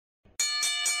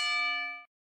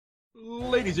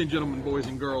Ladies and gentlemen, boys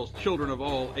and girls, children of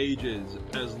all ages,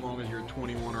 as long as you're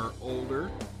 21 or older,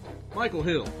 Michael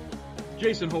Hill,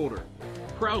 Jason Holder,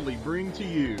 proudly bring to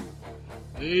you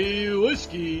the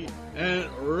Whiskey and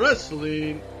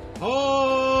Wrestling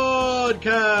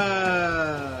Podcast.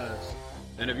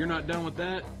 And if you're not done with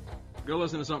that, go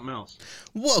listen to something else.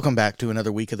 Welcome back to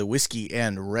another week of the Whiskey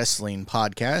and Wrestling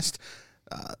Podcast.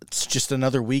 It's just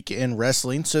another week in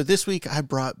wrestling, so this week I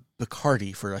brought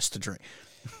Bacardi for us to drink.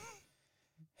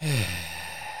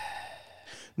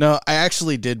 No, I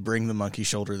actually did bring the monkey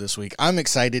shoulder this week. I'm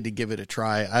excited to give it a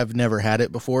try. I've never had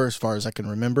it before, as far as I can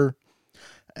remember,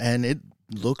 and it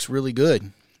looks really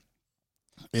good.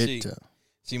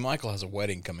 See, Michael has a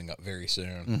wedding coming up very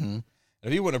soon. Mm-hmm.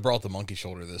 If he wouldn't have brought the monkey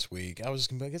shoulder this week, I was just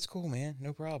going to be like, it's cool, man,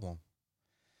 no problem.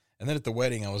 And then at the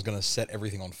wedding, I was going to set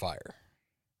everything on fire.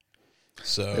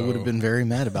 So They would have been very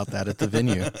mad about that at the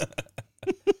venue.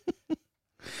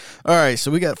 All right, so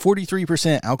we got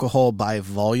 43% alcohol by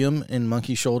volume in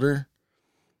Monkey Shoulder.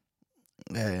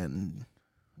 And,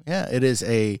 yeah, it is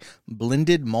a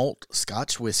blended malt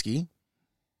Scotch whiskey.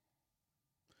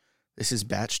 This is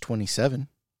batch 27.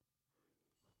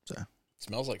 So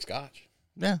Smells like scotch.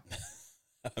 yeah.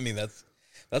 I mean, that's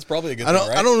probably a good thing,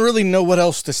 right? I don't really know what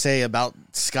else to say about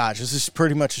Scotch. This is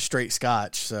pretty much a straight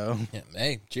Scotch, so Yeah,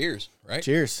 hey, cheers, right?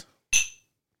 cheers.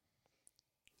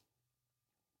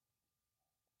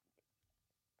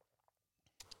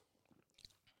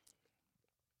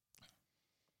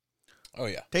 Oh,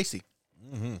 yeah. Tasty.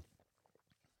 Mm-hmm.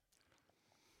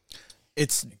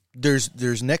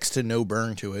 There's next to no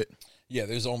burn to it. Yeah,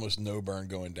 there's almost no burn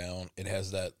going down. It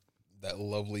has that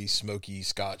lovely smoky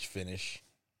scotch finish.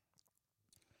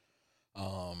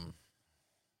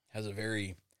 Has a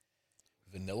very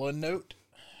vanilla note,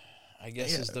 I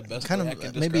guess is the best kind way of I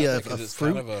can maybe describe a it, 'cause it's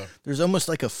fruit. kind of There's almost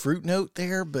like a fruit note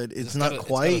there, but it's not got a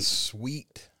quite.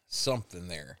 sweet something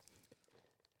there.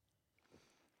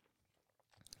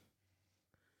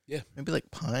 Yeah, Maybe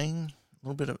like pine, a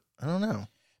little bit of, I don't know.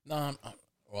 no,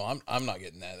 I'm not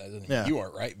getting that. That doesn't mean Yeah. you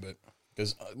aren't, right? But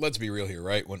because let's be real here,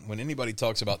 right? When anybody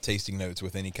talks about tasting notes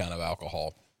with any kind of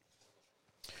alcohol,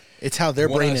 It's how their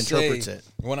when brain I interprets say- it.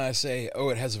 When I say, oh,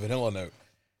 it has a vanilla note,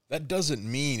 that doesn't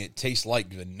mean it tastes like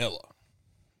vanilla.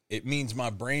 It means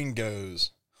my brain goes,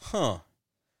 huh,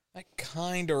 that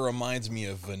kind of reminds me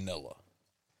of vanilla.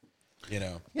 You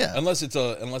know? Yeah. Unless it's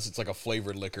like a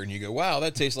flavored liquor and you go, wow,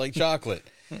 that tastes like chocolate.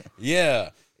 Yeah,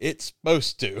 it's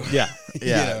supposed to. Yeah,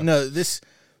 yeah. know? No,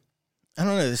 I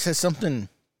don't know. This has something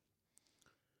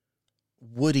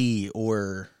woody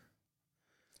or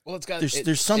Well, it's got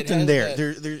there's something there.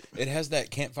 There. It has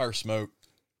that campfire smoke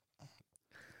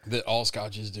that all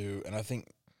scotches do, and I think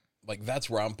like that's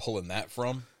where I'm pulling that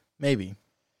from. Maybe.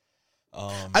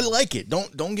 I like it.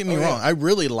 Don't get me Oh, yeah. wrong. I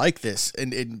really like this,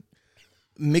 and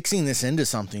mixing this into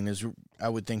something I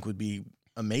would think would be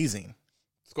amazing.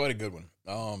 It's quite a good one.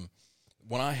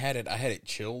 When I had it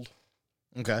chilled,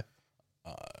 Okay.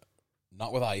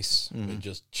 not with ice, but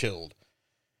just chilled,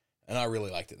 and I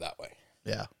really liked it that way.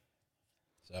 Yeah.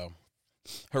 So,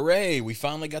 hooray! We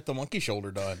finally got the monkey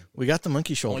shoulder done. We got the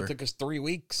monkey shoulder. Only took us 3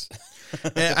 weeks.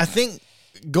 And I think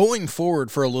going forward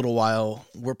for a little while,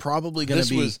 we're probably going to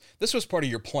be. This was part of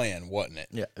your plan, wasn't it?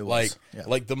 Yeah, it was.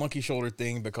 Like the monkey shoulder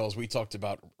thing, because we talked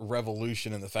about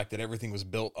Revolution and the fact that everything was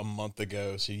built a month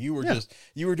ago. So you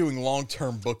were doing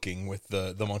long-term booking with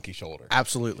the monkey shoulder.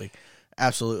 Absolutely.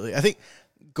 Absolutely. I think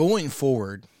going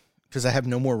forward, because I have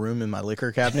no more room in my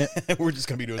liquor cabinet, We're just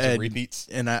gonna be doing some repeats.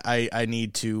 and I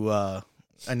need to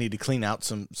clean out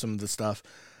some of the stuff.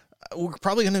 We're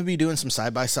probably going to be doing some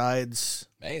side-by-sides,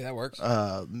 Hey, that works.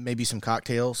 maybe some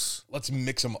cocktails. Let's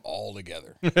mix them all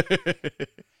together.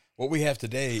 What we have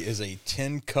today is a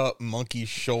 10-cup monkey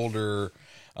shoulder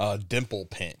dimple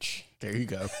pinch. There you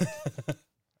go.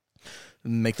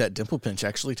 Make that dimple pinch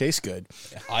actually taste good.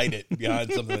 Hide it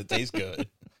behind something that tastes good.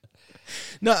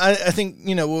 No, I think,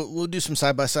 we'll do some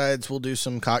side-by-sides. We'll do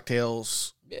some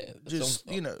cocktails. Yeah, that Just,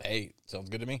 sounds, hey, sounds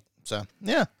good to me. So,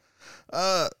 yeah.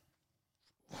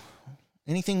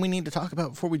 Anything we need to talk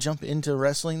about before we jump into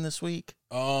wrestling this week?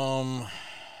 2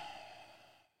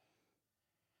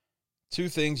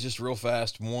 things just real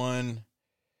fast. One,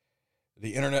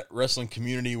 the internet wrestling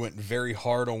community went very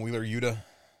hard on Wheeler Yuta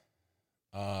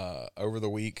over the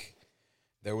week.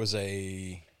 There was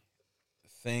a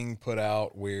thing put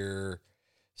out where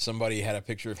somebody had a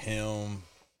picture of him,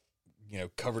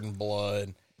 covered in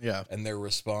blood. Yeah. And their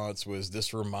response was,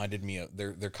 this reminded me of,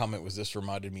 their comment was, this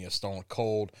reminded me of Stone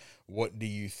Cold. What do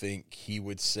you think he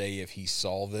would say if he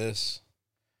saw this?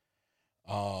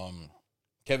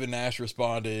 Kevin Nash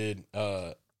responded,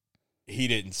 he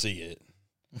didn't see it.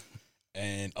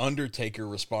 And Undertaker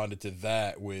responded to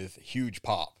that with huge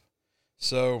pop.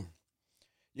 So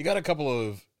you got a couple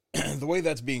of the way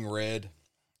that's being read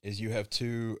is you have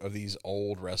two of these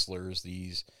old wrestlers,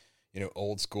 these,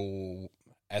 old school,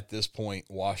 at this point,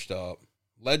 washed up.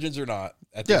 Legends or not,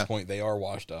 at this point, they are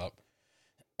washed up.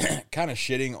 Kind of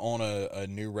shitting on a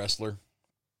new wrestler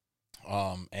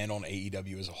and on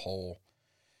AEW as a whole.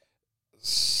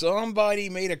 Somebody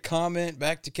made a comment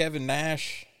back to Kevin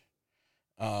Nash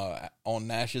on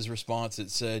Nash's response.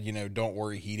 It said, don't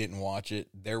worry, he didn't watch it.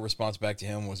 Their response back to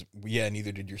him was, yeah,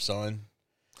 neither did your son.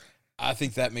 I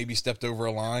think that maybe stepped over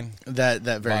a line. That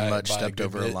very much stepped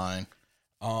over a line.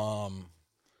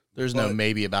 There's no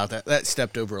maybe about that. That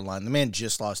stepped over a line. The man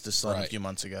just lost his son a few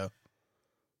months ago.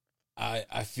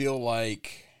 I feel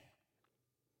like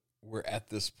we're at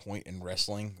this point in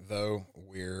wrestling, though,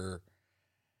 where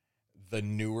the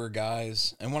newer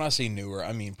guys, and when I say newer,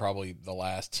 I mean probably the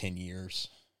last 10 years,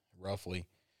 roughly,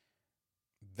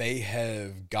 they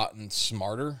have gotten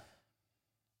smarter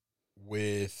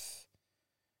with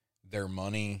their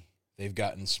money. They've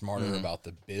gotten smarter about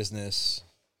the business.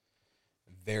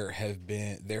 There have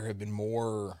been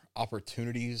more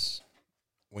opportunities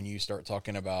when you start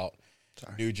talking about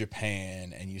New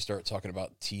Japan and you start talking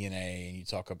about TNA and you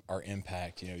talk about our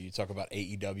Impact. You talk about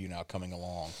AEW now coming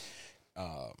along.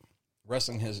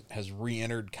 Wrestling has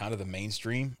re-entered kind of the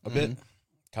mainstream a bit,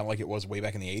 kind of like it was way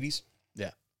back in the 80s.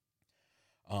 Yeah.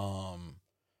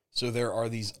 So there are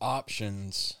these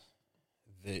options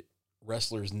that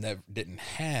wrestlers didn't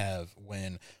have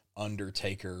when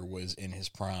Undertaker was in his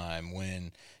prime,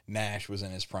 when Nash was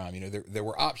in his prime. There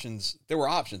were options. There were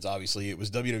options, obviously. It was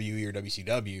WWE or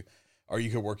WCW, or you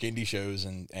could work indie shows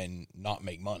and not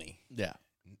make money. Yeah.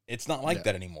 It's not like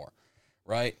that anymore,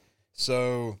 right?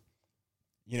 So,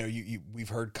 we've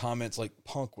heard comments like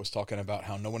Punk was talking about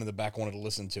how no one in the back wanted to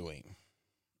listen to him.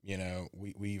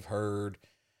 We've heard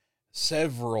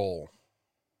several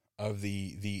of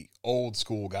the old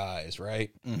school guys,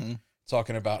 right? Mm-hmm.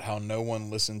 Talking about how no one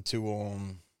listened to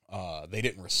them. They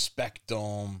didn't respect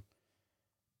them.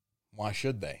 Why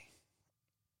should they?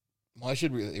 Why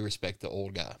should we respect the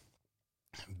old guy?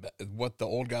 What the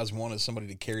old guys want is somebody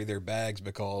to carry their bags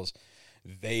because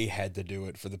they had to do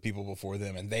it for the people before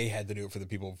them, and they had to do it for the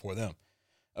people before them.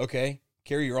 Okay,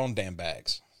 carry your own damn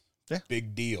bags. Yeah.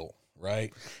 Big deal,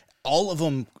 right? All of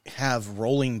them have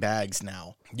rolling bags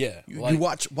now. Yeah. You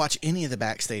watch any of the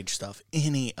backstage stuff,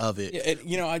 any of it. Yeah,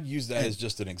 and, I'd use that as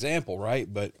just an example, right?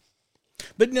 But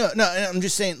no, I'm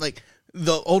just saying, like,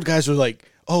 the old guys are like,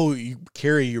 oh, you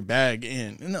carry your bag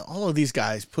in. And all of these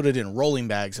guys put it in rolling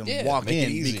bags and walk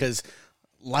in because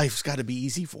life's got to be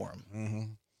easy for them. Mm-hmm.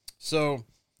 So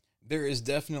there is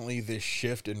definitely this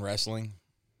shift in wrestling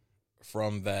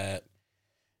from that.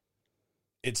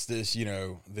 It's this,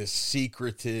 this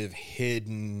secretive,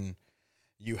 hidden,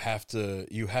 you have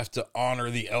to honor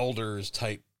the elders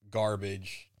type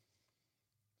garbage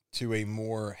to a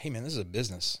more, hey man, this is a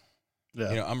business.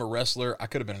 Yeah. I'm a wrestler. I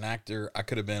could have been an actor. I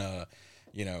could have been a,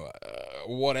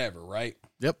 whatever, right?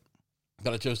 Yep.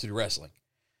 But I chose to do wrestling.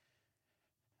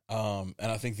 And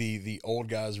I think the old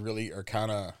guys really are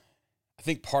kind of, I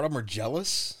think part of them are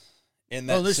jealous in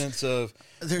that sense of.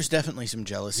 There's definitely some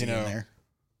jealousy in there.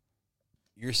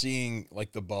 You're seeing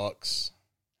like the Bucks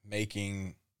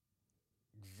making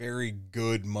very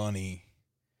good money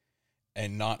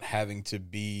and not having to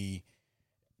be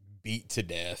beat to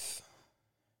death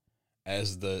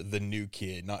as the new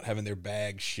kid, not having their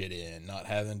bag shit in, not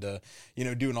having to,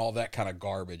 doing all that kind of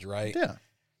garbage, right? Yeah.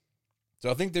 So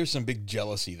I think there's some big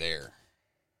jealousy there.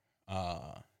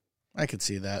 I could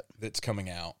see that. That's coming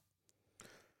out.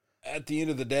 At the end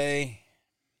of the day,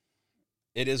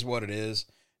 it is what it is.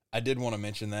 I did want to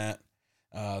mention that.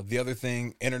 The other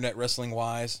thing, internet wrestling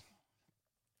wise,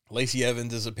 Lacey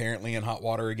Evans is apparently in hot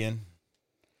water again.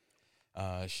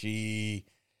 She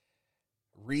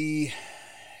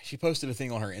posted a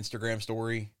thing on her Instagram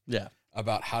story. Yeah.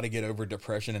 About how to get over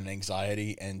depression and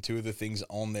anxiety. And two of the things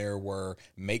on there were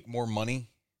make more money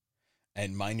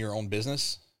and mind your own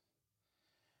business.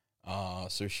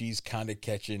 So she's kind of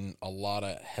catching a lot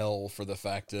of hell for the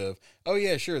fact of, oh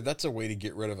yeah, sure. That's a way to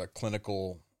get rid of a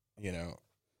clinical,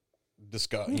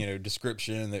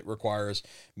 description that requires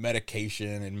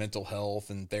medication and mental health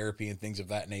and therapy and things of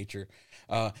that nature.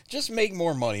 Just make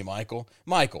more money, Michael.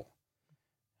 Michael,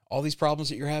 all these problems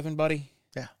that you're having, buddy.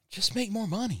 Yeah. Just make more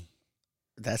money.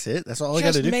 That's it. That's all I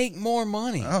got to do. Just make more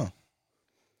money. Oh.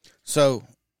 So,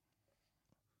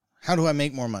 how do I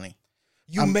make more money?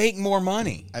 You make more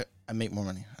money. I make more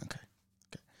money. Okay.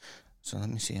 So let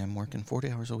me see. I'm working 40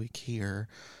 hours a week here.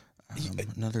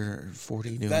 Another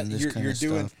 40 doing this kind of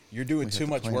stuff. You're doing too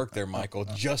much work there, Michael.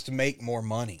 Just make more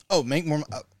money. Oh, make more.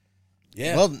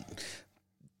 Yeah. Well,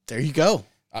 there you go.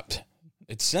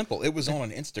 It's simple. It was on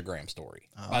an Instagram story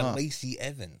by Lacey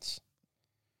Evans.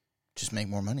 Just make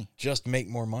more money. Just make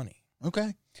more money.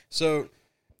 Okay. So,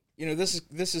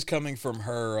 this is coming from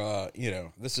her.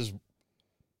 This is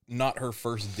not her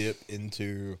first dip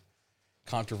into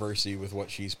controversy with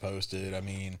what she's posted. I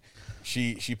mean,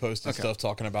 she posted stuff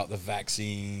talking about the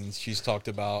vaccines. She's talked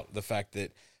about the fact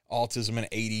that autism and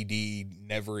ADD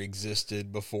never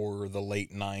existed before the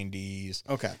late 90s.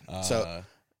 Okay. So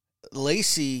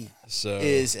Lacey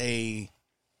is a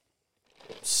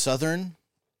Southern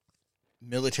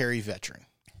military veteran.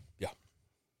 Yeah.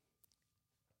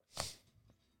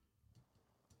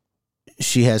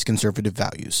 She has conservative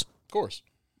values. Of course.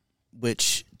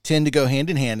 Which tend to go hand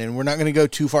in hand, and we're not going to go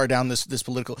too far down this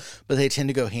political, but they tend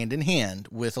to go hand in hand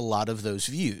with a lot of those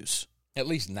views. At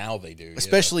least now they do.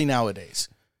 Especially nowadays.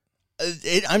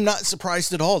 I'm not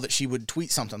surprised at all that she would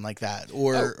tweet something like that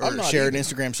or share an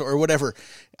Instagram story or whatever.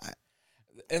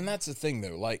 And that's the thing,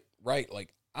 though.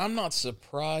 I'm not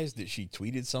surprised that she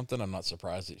tweeted something. I'm not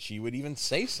surprised that she would even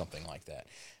say something like that.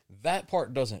 That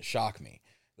part doesn't shock me.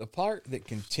 The part that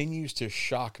continues to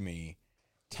shock me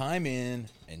time in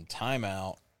and time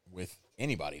out with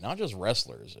anybody, not just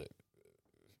wrestlers,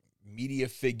 media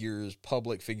figures,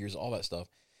 public figures, all that stuff,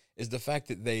 is the fact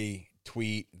that they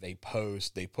tweet, they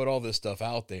post, they put all this stuff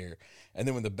out there, and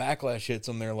then when the backlash hits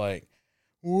them, they're like,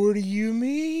 what do you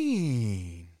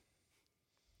mean?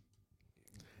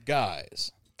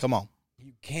 Guys, come on.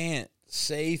 You can't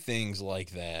say things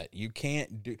like that. You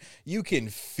can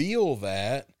feel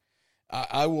that.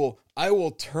 I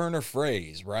will turn a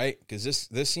phrase, right? Because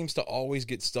this seems to always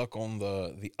get stuck on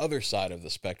the other side of the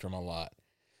spectrum a lot.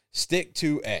 Stick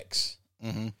to X.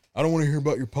 Mm-hmm. I don't want to hear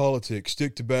about your politics.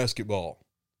 Stick to basketball.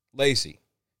 Lacey,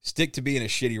 stick to being a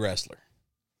shitty wrestler.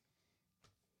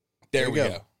 There we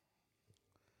go.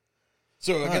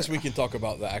 So I guess we can talk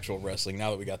about the actual wrestling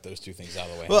now that we got those two things out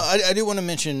of the way. Well, I do want to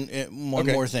mention one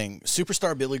more thing.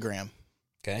 Superstar Billy Graham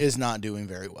is not doing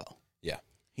very well. Yeah.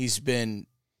 He's been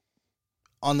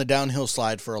on the downhill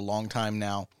slide for a long time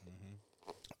now.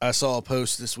 Mm-hmm. I saw a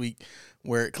post this week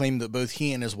where it claimed that both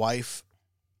he and his wife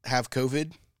have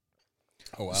COVID.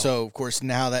 Oh, wow. So, of course,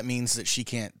 now that means that she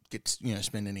can't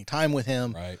spend any time with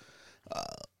him. Right.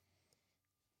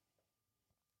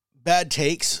 Bad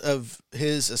takes of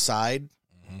his aside,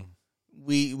 mm-hmm.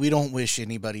 we don't wish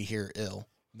anybody here ill.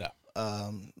 No.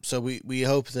 So we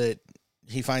hope that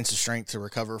he finds the strength to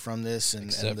recover from this.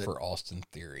 Except for Austin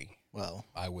Theory. Well,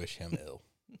 I wish him ill.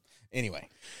 Anyway.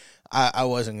 I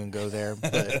wasn't going to go there,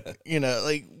 but, we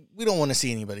don't want to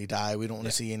see anybody die. We don't want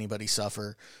to see anybody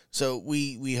suffer. So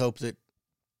we hope that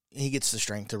he gets the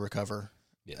strength to recover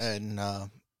and,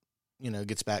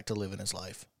 gets back to living his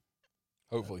life.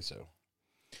 Hopefully so.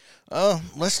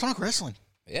 Let's talk wrestling.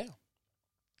 Yeah.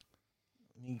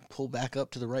 Let me pull back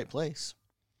up to the right place.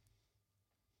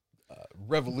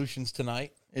 Revolution's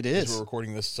tonight. It is. We're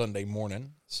recording this Sunday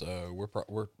morning, so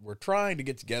we're trying to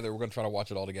get together. We're going to try to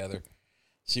watch it all together,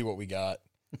 see what we got.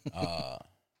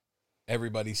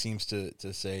 Everybody seems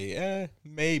to say,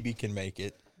 maybe can make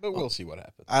it, but we'll see what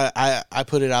happens. I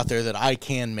put it out there that I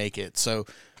can make it, so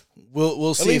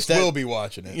we'll see. At least we'll be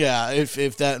watching it. Yeah,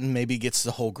 if that maybe gets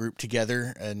the whole group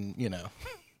together and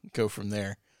go from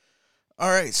there. All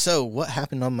right, so what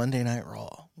happened on Monday Night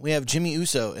Raw? We have Jimmy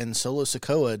Uso and Solo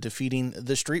Sikoa defeating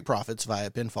the Street Profits via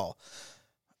pinfall.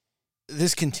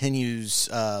 This continues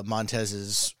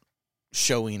Montez's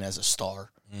showing as a star.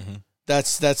 Mm-hmm.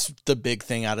 That's the big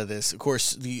thing out of this. Of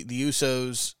course, the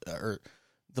Usos or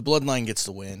the Bloodline gets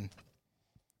the win.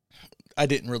 I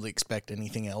didn't really expect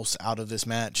anything else out of this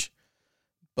match,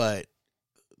 but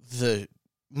the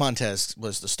Montez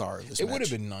was the star of this match. It would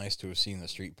have been nice to have seen the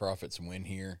Street Profits win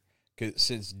here.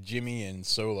 Since Jimmy and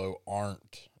Solo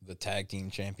aren't the tag team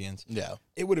champions,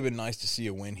 it would have been nice to see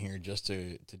a win here just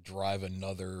to drive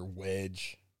another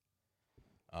wedge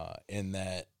in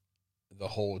that the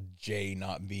whole Jay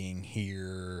not being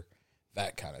here,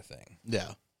 that kind of thing.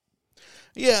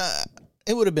 Yeah,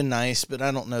 it would have been nice, but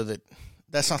I don't know that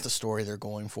that's not the story they're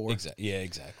going for. Exactly.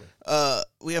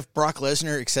 We have Brock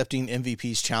Lesnar accepting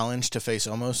MVP's challenge to face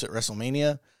Omos at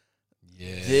WrestleMania.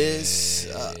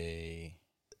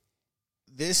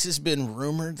 This has been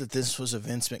rumored that this was a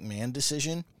Vince McMahon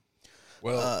decision.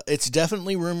 Well, it's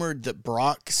definitely rumored that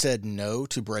Brock said no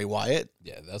to Bray Wyatt.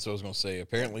 Yeah, that's what I was going to say.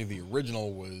 Apparently, the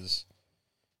original was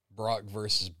Brock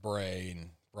versus Bray, and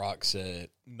Brock said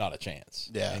not a chance.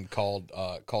 Yeah, and called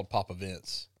Papa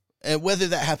Vince. And whether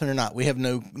that happened or not, we have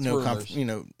no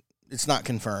it's not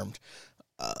confirmed.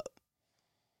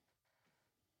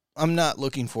 I'm not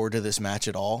looking forward to this match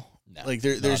at all. No, like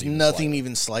there's nothing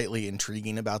even slightly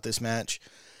intriguing about this match.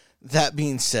 That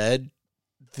being said,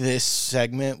 this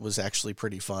segment was actually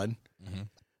pretty fun. Mm-hmm.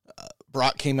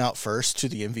 Brock came out first to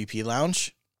the MVP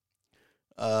lounge.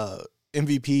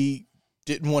 MVP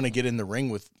didn't want to get in the ring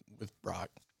with Brock.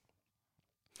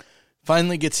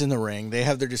 Finally gets in the ring. They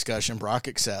have their discussion. Brock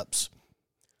accepts.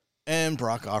 And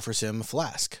Brock offers him a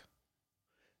flask.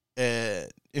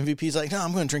 MVP's like, no,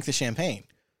 I'm going to drink the champagne.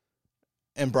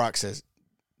 And Brock says,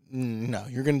 no,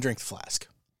 you're going to drink the flask.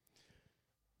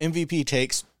 MVP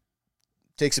takes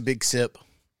a big sip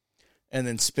and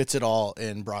then spits it all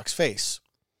in Brock's face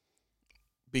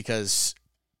because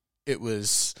it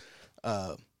was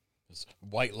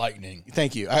white lightning.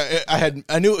 Thank you.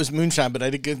 I knew it was moonshine, but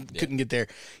I couldn't get there.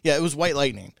 Yeah, it was white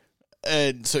lightning.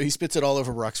 And so he spits it all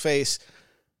over Brock's face.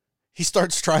 He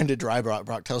starts trying to dry Brock.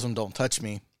 Brock tells him, don't touch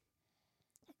me.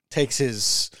 Takes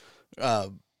his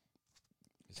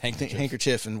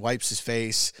handkerchief and wipes his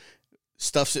face,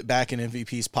 stuffs it back in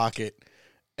MVP's pocket,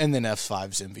 and then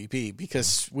F5's MVP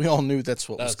because we all knew that's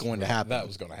what was going to happen. That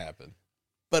was going to happen.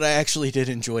 But I actually did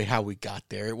enjoy how we got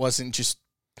there. It wasn't just,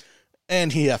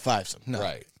 and he F5s him. No.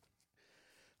 Right.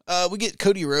 We get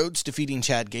Cody Rhodes defeating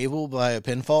Chad Gable by a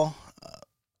pinfall,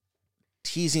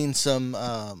 teasing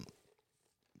some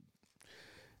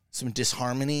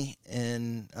disharmony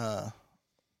in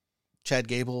Chad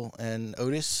Gable and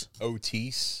Otis.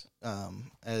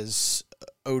 As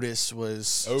Otis was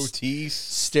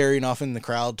staring off in the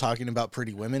crowd talking about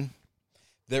pretty women.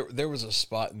 There was a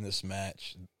spot in this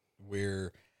match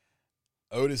where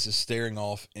Otis is staring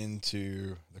off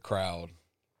into the crowd.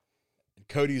 And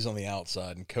Cody's on the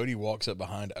outside, and Cody walks up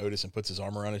behind Otis and puts his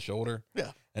arm around his shoulder.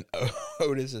 Yeah. And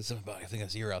Otis says something about, I think I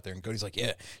see her out there. And Cody's like,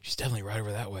 yeah, she's definitely right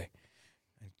over that way.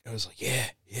 I was like, yeah,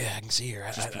 I can see her.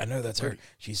 I know that's her.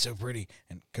 She's so pretty.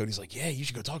 And Cody's like, yeah, you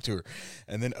should go talk to her.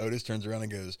 And then Otis turns around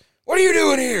and goes, what are you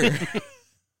doing here?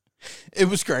 It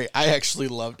was great. I actually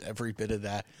loved every bit of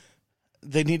that.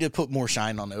 They need to put more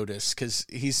shine on Otis because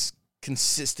he's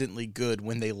consistently good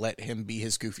when they let him be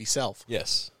his goofy self.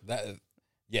 Yes.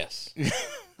 Yes.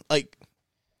 Like,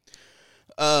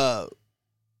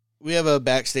 we have a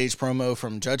backstage promo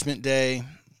from Judgment Day.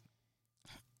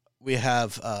 We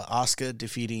have Asuka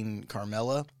defeating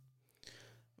Carmella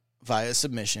via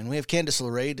submission. We have Candice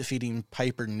LeRae defeating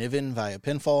Piper Niven via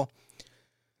pinfall.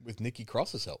 With Nikki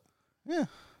Cross's help. Yeah.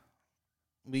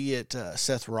 We get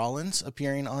Seth Rollins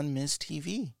appearing on Miz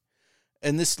TV.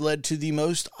 And this led to the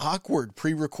most awkward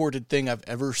pre-recorded thing I've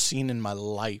ever seen in my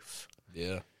life.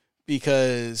 Yeah.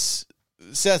 Because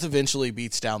Seth eventually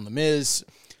beats down the Miz,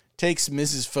 takes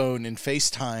Miz's phone and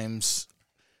FaceTimes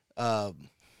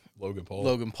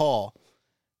Logan Paul.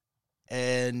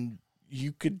 And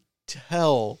you could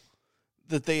tell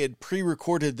that they had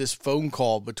pre-recorded this phone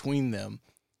call between them.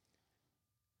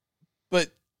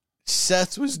 But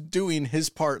Seth was doing his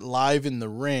part live in the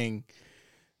ring,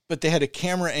 but they had a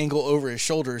camera angle over his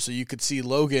shoulder so you could see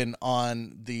Logan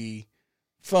on the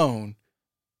phone,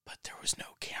 but there was no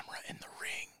camera in the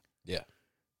ring. Yeah.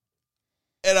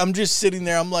 And I'm just sitting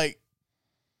there, I'm like,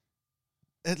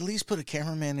 at least put a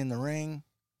cameraman in the ring.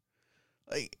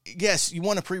 Like, yes, you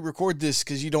want to pre-record this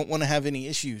because you don't want to have any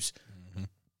issues. Mm-hmm.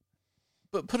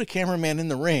 But put a cameraman in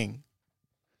the ring.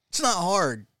 It's not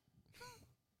hard.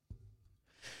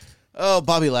 Oh,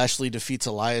 Bobby Lashley defeats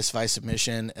Elias via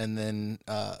submission and then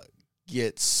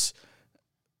gets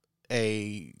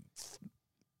a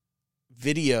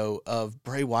video of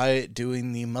Bray Wyatt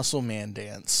doing the Muscle Man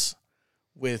dance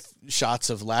with shots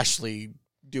of Lashley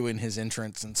doing his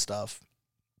entrance and stuff.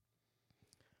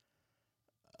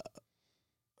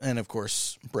 And, of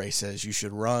course, Bray says you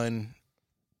should run.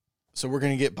 So we're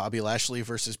going to get Bobby Lashley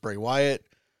versus Bray Wyatt.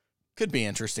 Could be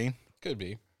interesting. Could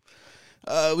be.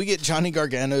 We get Johnny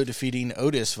Gargano defeating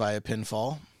Otis via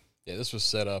pinfall. Yeah, this was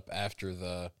set up after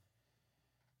the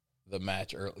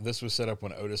match. This was set up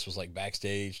when Otis was like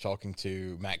backstage talking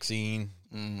to Maxine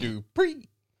Dupree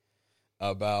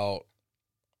about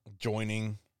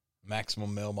joining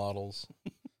Maximum Male Models.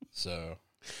 So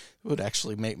it would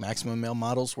actually make Maximum Male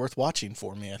Models worth watching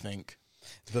for me, I think.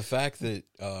 The fact that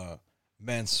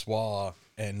Mansoor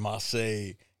and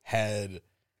Massey had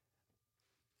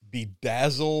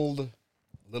bedazzled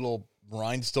little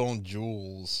rhinestone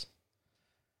jewels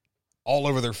all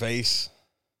over their face,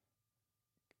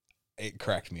 it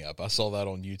cracked me up. I saw that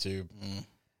on YouTube.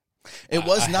 I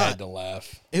had to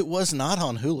laugh. It was not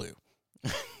on Hulu.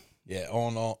 Yeah,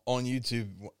 on YouTube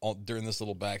during this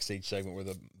little backstage segment where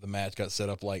the match got set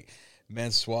up, like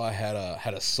Mansoor had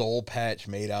a soul patch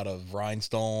made out of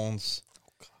rhinestones,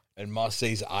 and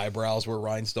Massey's eyebrows were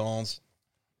rhinestones.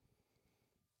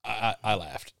 I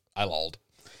laughed. I lolled.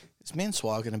 Is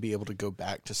Mansoor going to be able to go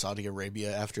back to Saudi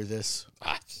Arabia after this?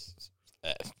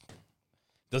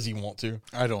 Does he want to?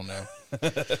 I don't know.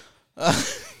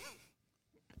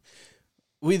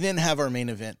 We then have our main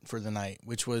event for the night,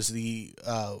 which was the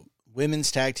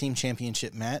Women's Tag Team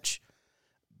Championship match.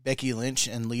 Becky Lynch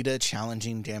and Lita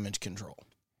challenging Damage Control.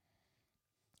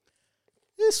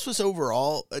 This was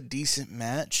overall a decent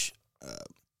match.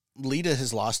 Lita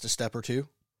has lost a step or two.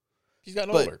 She's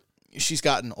gotten older. She's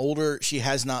gotten older. She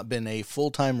has not been a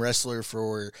full-time wrestler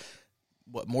for,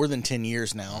 more than 10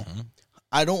 years now. Mm-hmm.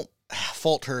 I don't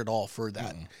fault her at all for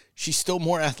that. Mm-hmm. She's still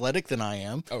more athletic than I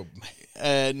am. Oh,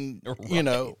 and,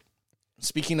 right.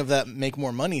 Speaking of that make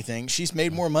more money thing, she's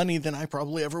made more money than I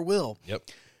probably ever will. Yep.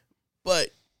 But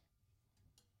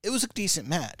it was a decent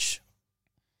match.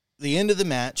 The end of the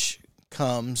match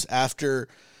comes after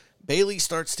Bayley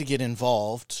starts to get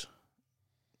involved.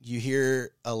 You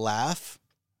hear a laugh,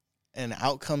 and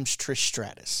out comes Trish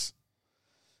Stratus.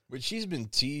 Which she's been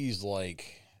teased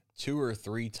like 2 or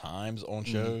 3 times on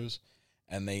shows,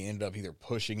 and they end up either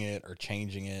pushing it or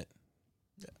changing it.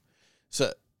 Yeah.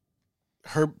 So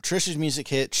Trish's music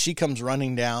hits. She comes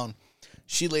running down.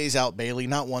 She lays out Bayley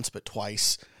not once but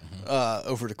twice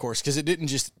over the course, because it didn't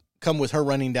just come with her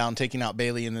running down, taking out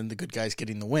Bayley, and then the good guys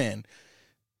getting the win.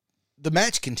 The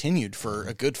match continued for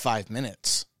a good 5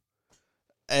 minutes.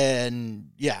 And,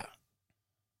 yeah,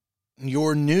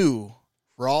 your new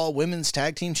Raw Women's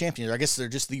Tag Team Champions, I guess they're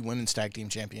just the Women's Tag Team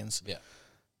Champions. Yeah.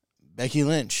 Becky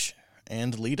Lynch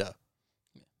and Lita.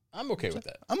 I'm okay with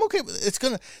that. I'm okay with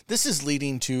it. This is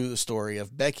leading to the story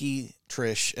of Becky,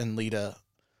 Trish, and Lita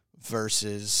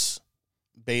versus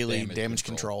Bayley, Damage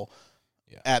Control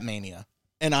at Mania.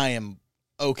 And I am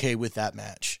okay with that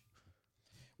match.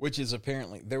 Which is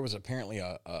there was apparently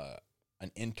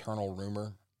an internal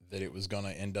rumor that it was going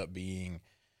to end up being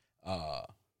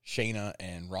Shayna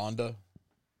and Ronda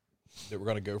that were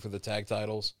going to go for the tag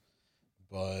titles,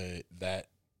 but that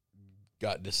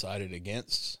got decided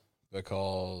against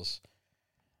because,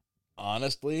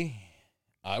 honestly,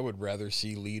 I would rather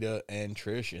see Lita and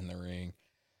Trish in the ring,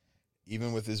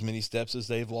 even with as many steps as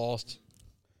they've lost,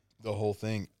 the whole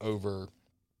thing over.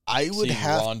 I would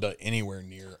have Ronda anywhere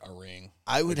near a ring.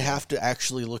 I would have to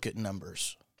actually look at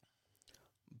numbers,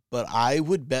 but I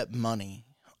would bet money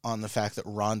on the fact that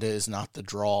Ronda is not the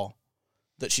draw,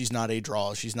 that she's not a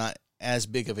draw. She's not as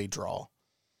big of a draw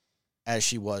as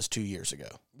she was 2 years ago.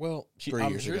 Well,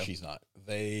 I'm sure she's not.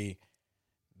 They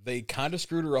kind of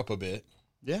screwed her up a bit.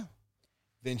 Yeah.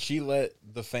 Then she let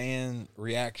the fan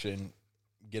reaction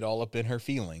get all up in her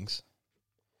feelings.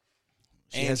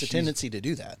 She has a tendency to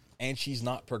do that. And she's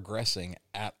not progressing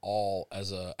at all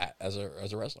as a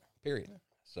wrestler, period.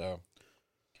 So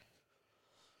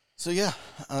yeah,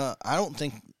 I don't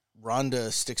think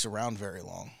Ronda sticks around very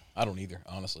long. I don't either,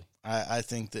 honestly. I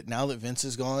think that now that Vince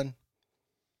is gone,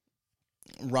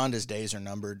 Ronda's days are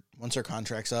numbered. Once her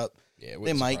contract's up,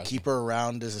 they might keep her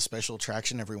around as a special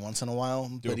attraction every once in a while.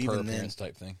 But even then,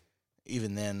 type thing.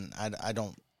 Even then, I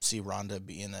don't see Ronda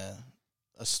being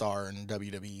a star in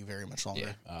WWE very much longer.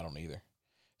 Yeah, I don't either.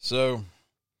 So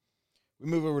we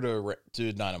move over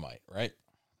to Dynamite, right?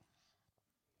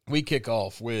 We kick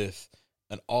off with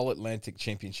an All-Atlantic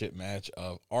Championship match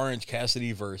of Orange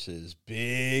Cassidy versus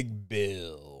Big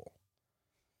Bill.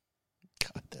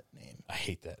 God, that name. I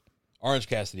hate that. Orange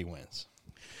Cassidy wins.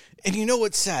 And you know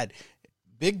what's sad?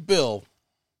 Big Bill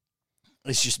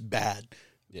is just bad.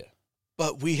 Yeah.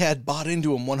 But we had bought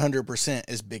into him 100%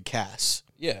 as Big Cass.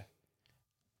 Yeah.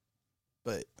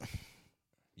 But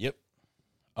yep.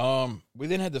 We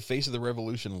then had the Face of the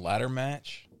Revolution ladder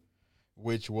match,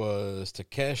 which was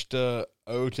Takeshita,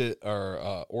 Ortiz,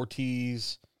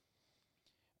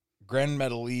 Grand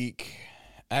Metalik,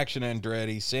 Action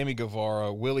Andretti, Sammy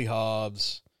Guevara, Willie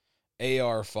Hobbs,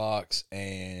 AR Fox,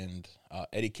 and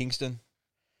Eddie Kingston.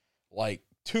 Like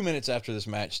 2 minutes after this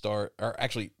match or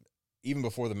actually even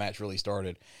before the match really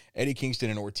started, Eddie Kingston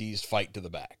and Ortiz fight to the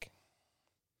back.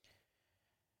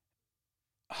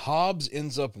 Hobbs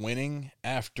ends up winning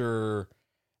after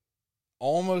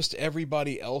almost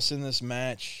everybody else in this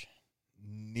match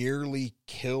nearly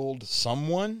killed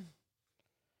someone.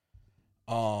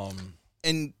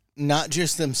 And not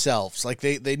just themselves. Like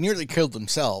they nearly killed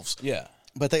themselves. Yeah.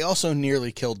 But they also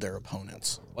nearly killed their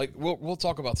opponents. Like we'll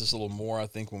talk about this a little more, I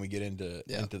think, when we get into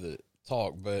the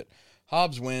talk. But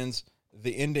Hobbs wins.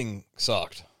 The ending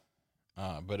sucked.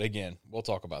 But again, we'll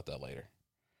talk about that later.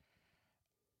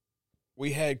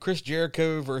 We had Chris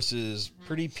Jericho versus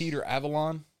Pretty Peter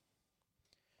Avalon,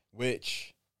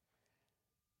 which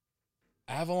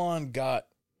Avalon got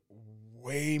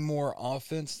way more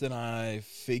offense than I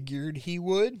figured he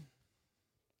would.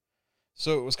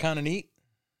 So it was kind of neat.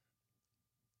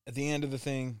 At the end of the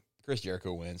thing, Chris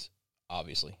Jericho wins,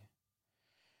 obviously.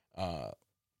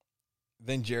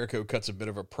 Then Jericho cuts a bit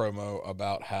of a promo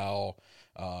about how,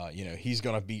 he's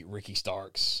going to beat Ricky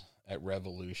Starks at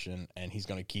Revolution, and he's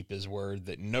going to keep his word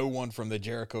that no one from the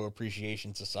Jericho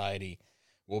Appreciation Society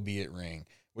will be at Ring,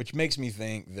 which makes me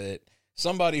think that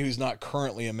somebody who's not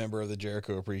currently a member of the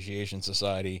Jericho Appreciation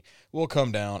Society will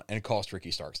come down and cost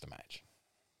Ricky Starks the match.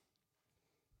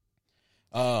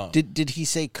 Did he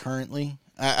say currently?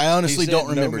 I honestly don't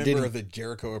remember. No member of the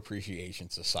Jericho Appreciation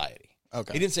Society.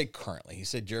 Okay. He didn't say currently. He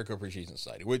said Jericho Appreciation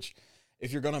Society, which,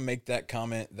 if you're going to make that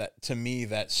comment, that to me,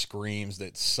 that screams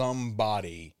that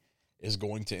somebody is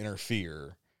going to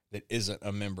interfere that isn't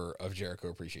a member of Jericho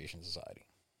Appreciation Society.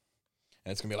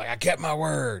 And it's going to be like, I kept my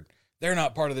word. They're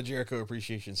not part of the Jericho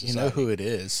Appreciation Society. You know who it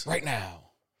is. Right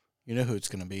now. You know who it's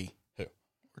going to be. Who?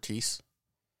 Ortiz.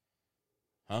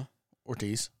 Huh?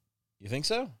 Ortiz. You think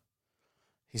so?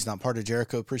 He's not part of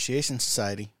Jericho Appreciation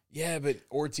Society. Yeah, but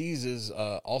Ortiz is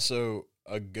also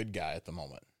a good guy at the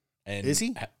moment. And is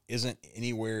he? Isn't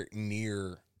anywhere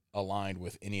near aligned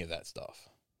with any of that stuff.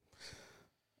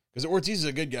 Because Ortiz is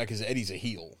a good guy because Eddie's a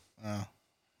heel.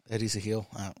 Eddie's a heel?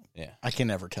 Yeah. I can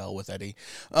never tell with Eddie.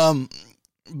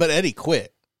 But Eddie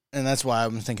quit, and that's why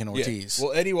I'm thinking Ortiz. Yeah.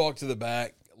 Well, Eddie walked to the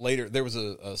back. Later, there was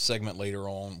a segment later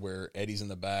on where Eddie's in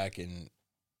the back, and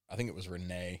I think it was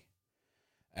Renee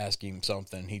asking him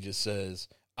something. He just says,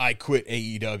 I quit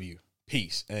AEW.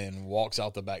 Peace. And walks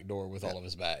out the back door with all of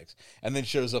his bags. And then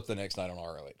shows up the next night on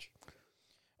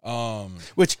ROH.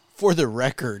 Which, for the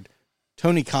record,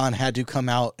 Tony Khan had to come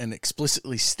out and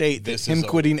explicitly state that him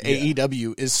quitting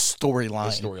AEW is storyline.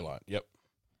 His storyline, yep.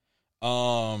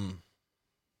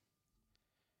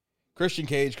 Christian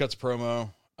Cage cuts a promo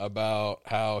about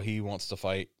how he wants to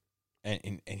fight,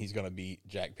 and he's going to beat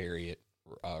Jack Perry at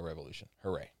Revolution.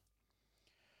 Hooray.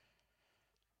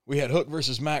 We had Hook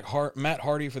versus Matt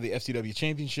Hardy for the FTW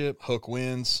Championship. Hook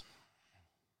wins.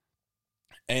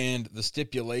 And the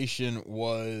stipulation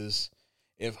was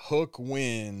if Hook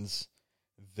wins,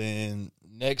 then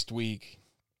next week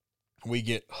we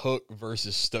get Hook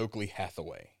versus Stokely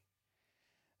Hathaway.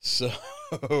 So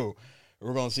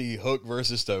we're going to see Hook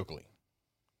versus Stokely.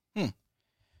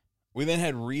 We then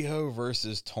had Riho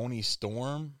versus Tony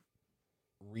Storm.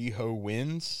 Riho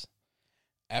wins.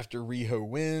 After Riho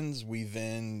wins, we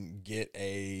then get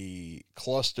a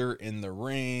cluster in the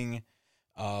ring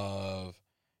of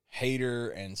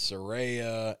Hayter and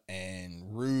Saraya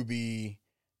and Ruby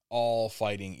all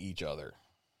fighting each other.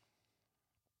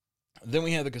 Then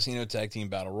we have the Casino Tag Team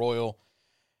Battle Royal.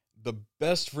 The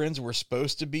Best Friends were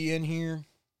supposed to be in here.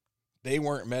 They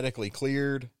weren't medically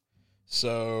cleared.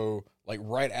 So, like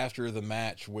right after the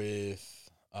match with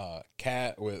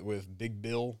with Big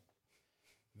Bill,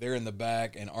 they're in the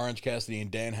back, and Orange Cassidy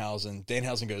and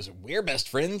Danhausen goes, we're best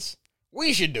friends.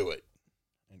 We should do it.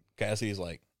 And Cassidy's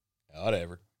like,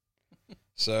 whatever.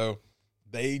 So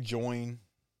they join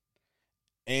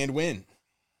and win.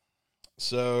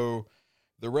 So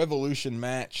the Revolution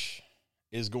match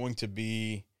is going to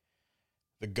be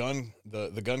the Gun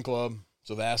Club,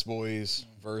 so the Ass Boys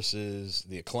versus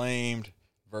the Acclaimed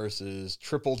versus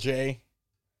Triple J.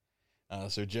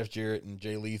 So Jeff Jarrett and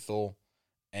Jay Lethal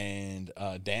and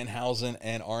Danhausen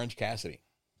and Orange Cassidy.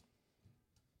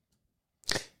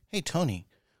 Hey, Tony,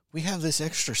 we have this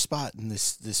extra spot in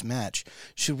this match.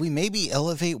 Should we maybe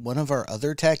elevate one of our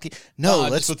other tag team? No,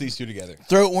 let's put these two together.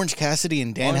 Throw Orange Cassidy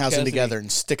and Danhausen together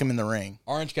and stick them in the ring.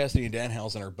 Orange Cassidy and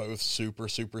Danhausen are both super,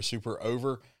 super, super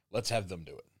over. Let's have them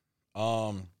do it.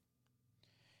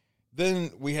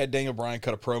 Then we had Daniel Bryan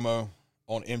cut a promo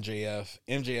on MJF.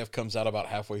 MJF comes out about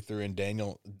halfway through, and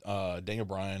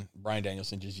Bryan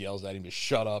Danielson just yells at him to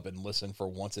shut up and listen for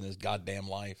once in his goddamn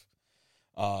life.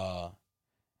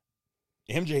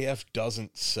 MJF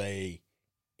doesn't say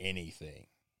anything.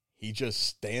 He just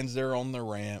stands there on the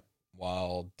ramp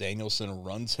while Danielson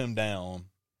runs him down,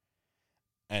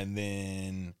 and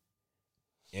then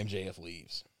MJF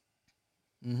leaves.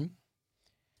 Mm-hmm.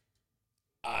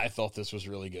 I thought this was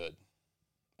really good.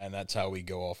 And that's how we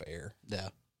go off air. Yeah.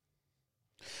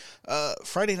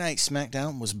 Friday Night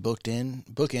SmackDown was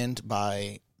bookend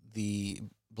by the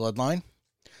Bloodline.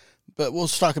 But we'll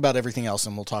talk about everything else,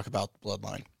 and we'll talk about the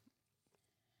Bloodline.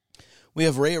 We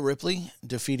have Rhea Ripley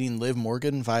defeating Liv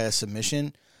Morgan via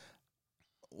submission.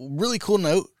 Really cool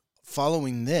note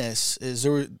following this is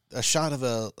there was a shot of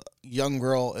a young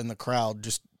girl in the crowd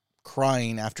just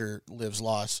crying after Liv's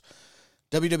loss.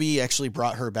 WWE actually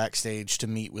brought her backstage to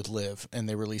meet with Liv, and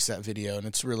they released that video, and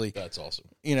it's really... That's awesome.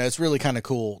 It's really kind of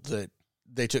cool that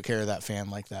they took care of that fan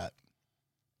like that.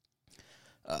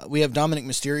 We have Dominic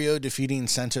Mysterio defeating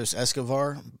Santos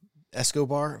Escobar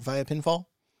via pinfall.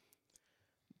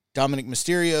 Dominic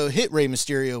Mysterio hit Rey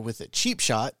Mysterio with a cheap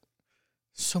shot.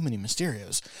 So many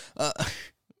Mysterios.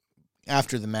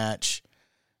 After the match,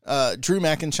 Drew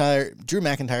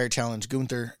McIntyre challenged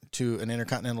Gunther to an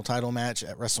Intercontinental title match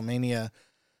at WrestleMania.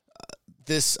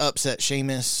 This upset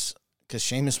Sheamus because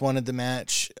Sheamus wanted the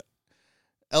match.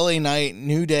 LA Knight,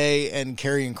 New Day, and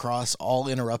Karrion Kross all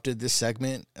interrupted this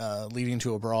segment, leading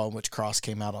to a brawl in which Kross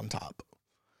came out on top.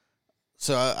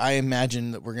 So I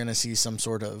imagine that we're going to see some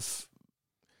sort of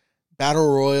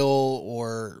battle royal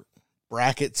or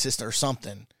bracket system or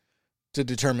something to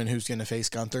determine who's going to face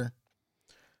Gunther.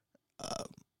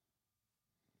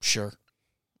 Sure.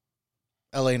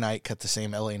 LA Knight cut the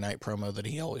same LA Knight promo that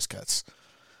he always cuts.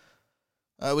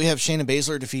 We have Shayna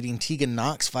Baszler defeating Tegan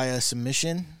Nox via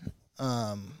submission.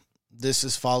 This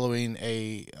is following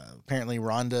apparently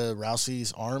Ronda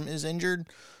Rousey's arm is injured.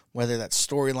 Whether that's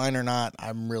storyline or not,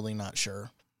 I'm really not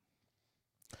sure.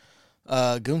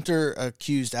 Gunther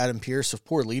accused Adam Pearce of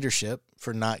poor leadership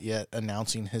for not yet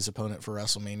announcing his opponent for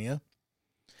WrestleMania.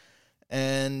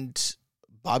 And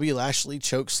Bobby Lashley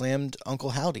chokeslammed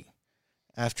Uncle Howdy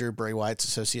after Bray Wyatt's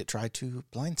associate tried to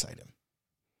blindside him.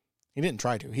 He didn't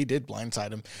try to. He did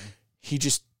blindside him. He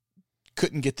just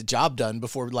couldn't get the job done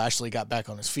before Lashley got back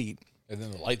on his feet. And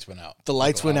then the lights went out. The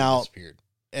lights went out,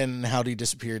 and Howdy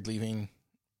disappeared, leaving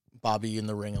Bobby in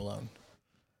the ring alone.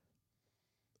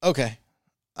 Okay.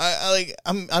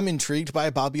 I'm intrigued by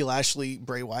a Bobby Lashley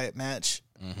Bray Wyatt match,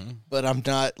 but I'm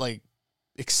not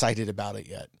excited about it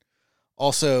yet.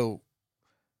 Also,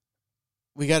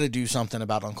 we got to do something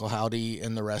about Uncle Howdy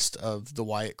and the rest of the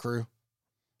Wyatt crew.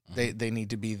 They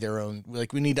need to be their own.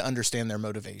 We need to understand their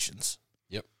motivations.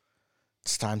 Yep.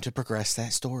 It's time to progress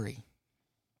that story.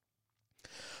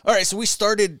 All right, so we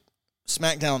started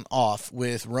SmackDown off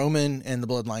with Roman and the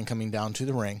Bloodline coming down to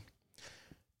the ring.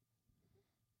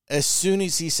 As soon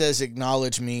as he says,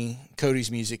 "Acknowledge me," Cody's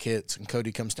music hits, and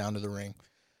Cody comes down to the ring.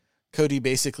 Cody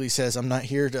basically says, "I'm not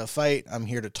here to fight. I'm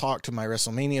here to talk to my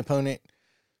WrestleMania opponent.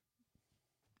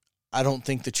 I don't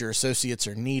think that your associates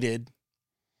are needed.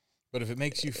 But if it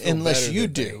makes you feel unless better you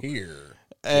that do." they're here.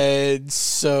 And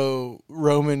so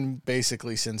Roman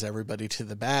basically sends everybody to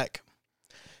the back.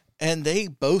 And they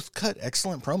both cut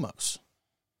excellent promos.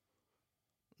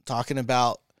 Talking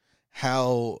about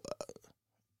how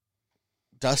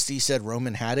Dusty said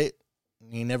Roman had it.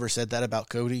 He never said that about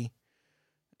Cody.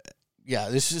 Yeah,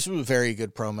 this was a very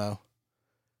good promo.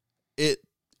 It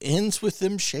ends with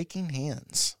them shaking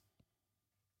hands.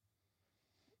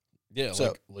 Yeah,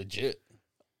 so, legit.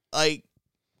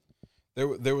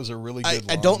 There was a really good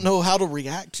line. I don't know how to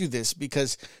react to this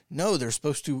because, no, they're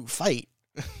supposed to fight.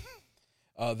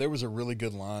 There was a really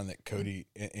good line that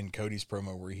in Cody's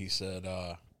promo where he said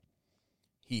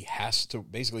he has to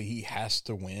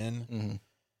win. Mm-hmm.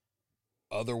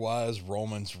 Otherwise,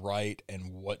 Roman's right,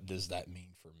 and what does that mean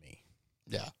for me?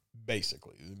 Yeah.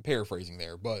 Basically. Paraphrasing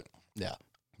there, but yeah.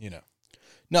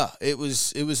 No, it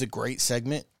was a great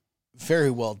segment.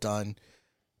 Very well done.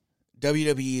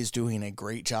 WWE is doing a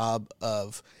great job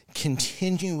of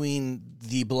continuing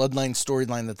the Bloodline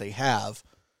storyline that they have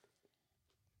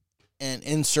and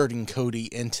inserting Cody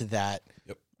into that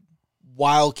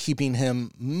while keeping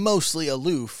him mostly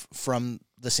aloof from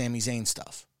the Sami Zayn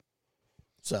stuff.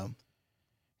 So,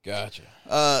 gotcha.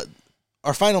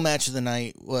 Our final match of the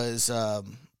night was Solo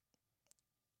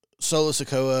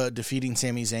Sikoa defeating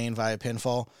Sami Zayn via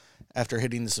pinfall after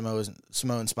hitting the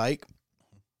Samoan Spike.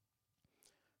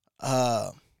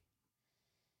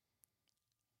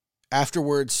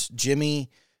 Afterwards,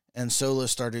 Jimmy and Solo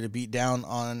started to beat down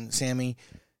on Sami.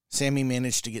 Sami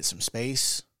managed to get some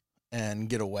space and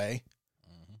get away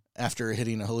after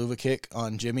hitting a haluva kick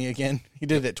on Jimmy again. He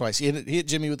did it twice. He hit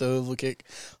Jimmy with a haluva kick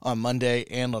on Monday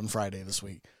and on Friday this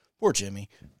week. Poor Jimmy.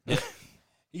 You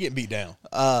get beat down.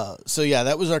 So yeah,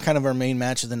 that was our main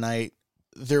match of the night.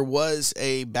 There was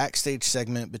a backstage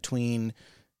segment between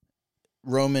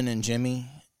Roman and Jimmy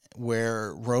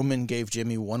where Roman gave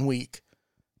Jimmy 1 week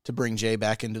to bring Jay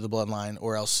back into the Bloodline,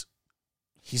 or else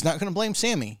he's not going to blame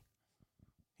Sami.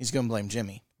 He's going to blame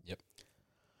Jimmy. Yep.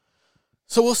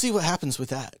 So we'll see what happens with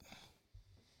that.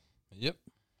 Yep.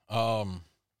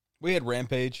 We had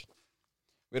Rampage.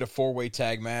 We had a 4-way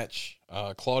tag match.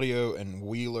 Claudio and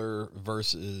Wheeler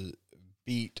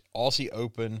beat Aussie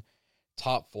Open,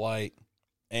 Top Flight,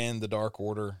 and the Dark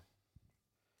Order.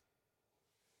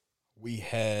 We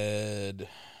had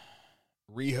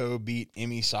Riho beat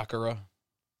Emi Sakura.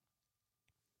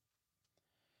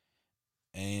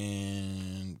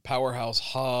 And Powerhouse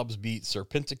Hobbs beat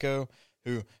Serpentico,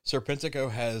 who Serpentico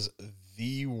has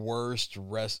the worst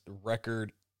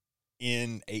record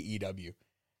in AEW.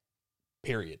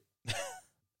 Period.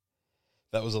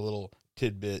 That was a little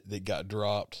tidbit that got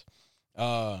dropped.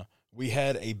 We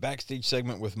had a backstage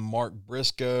segment with Mark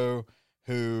Briscoe,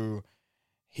 who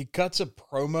he cuts a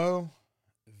promo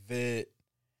that,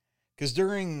 because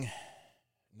during,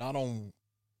 not on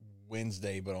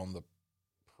Wednesday, but on the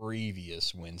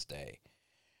previous Wednesday,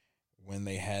 when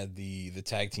they had the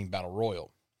tag team battle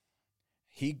royal,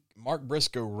 Mark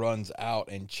Briscoe runs out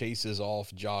and chases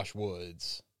off Josh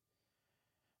Woods,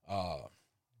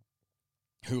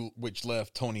 which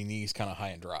left Tony Nese kind of high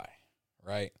and dry,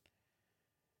 right?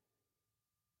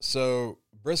 So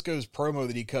Briscoe's promo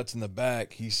that he cuts in the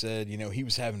back, he said, he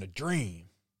was having a dream.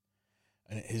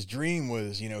 And his dream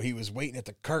was, he was waiting at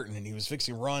the curtain and he was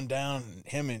fixing to run down,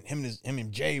 and him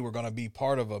and Jay were going to be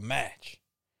part of a match.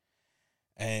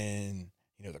 And,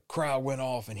 the crowd went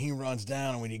off and he runs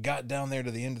down. And when he got down there to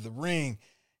the end of the ring,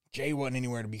 Jay wasn't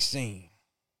anywhere to be seen.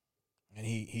 And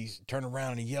he turned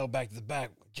around and he yelled back to the back,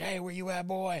 "Jay, where you at,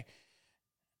 boy?"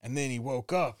 And then he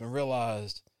woke up and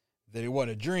realized that it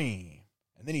wasn't a dream.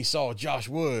 And then he saw Josh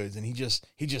Woods, and he just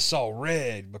saw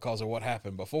red because of what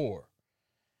happened before.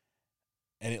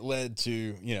 And it led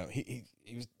to, he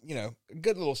was, a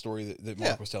good little story that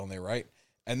Mark was telling there, right?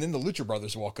 And then the Lucha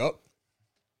Brothers walk up.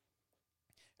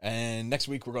 And next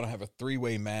week we're going to have a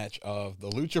 3-way match of the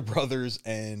Lucha Brothers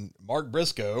and Mark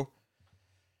Briscoe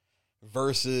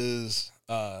versus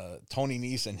Tony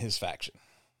Nese and his faction.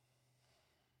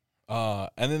 And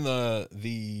then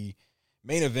the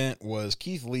main event was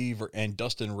Keith Lee and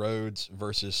Dustin Rhodes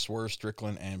versus Swerve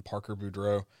Strickland and Parker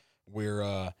Boudreaux,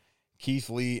 where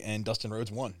Keith Lee and Dustin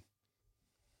Rhodes won.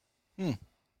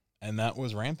 And that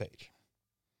was Rampage.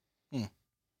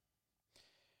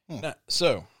 Now,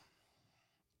 so,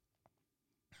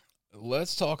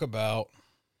 let's talk about,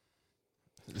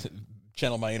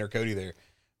 channel my inner Cody there.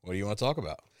 What do you want to talk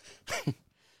about?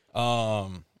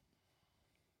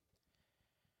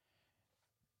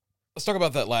 Let's talk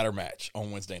about that ladder match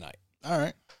on Wednesday night. All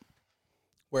right.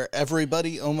 Where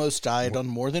everybody almost died on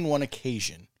more than one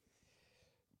occasion.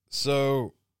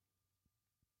 So,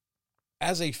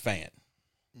 as a fan,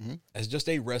 as just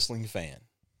a wrestling fan,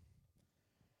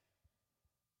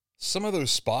 some of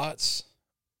those spots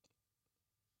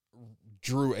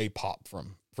drew a pop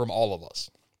from all of us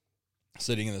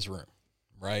sitting in this room,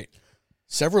 right?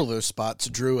 Several of those spots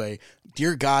drew a,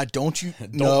 dear God, don't you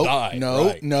don't die. No,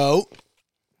 right. no.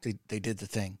 They did the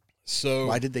thing. So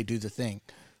why did they do the thing?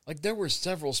 Like, there were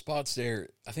several spots there.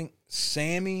 I think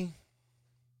Sammy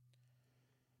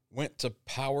went to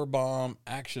powerbomb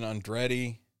Action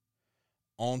Andretti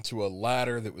onto a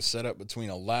ladder that was set up between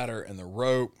a ladder and the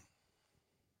rope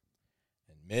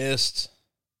and missed.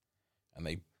 And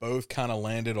they both kind of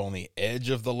landed on the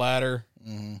edge of the ladder.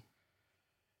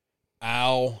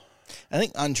 Ow. I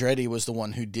think Andretti was the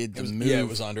one who did the move. Yeah, it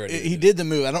was Andretti. He did the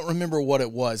move. I don't remember what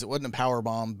it was. It wasn't a power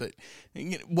bomb, but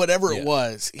whatever it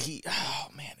was,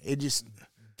 it just.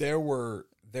 There were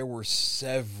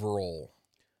several.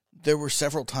 There were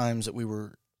several times that we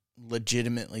were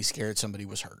legitimately scared somebody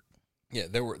was hurt. Yeah,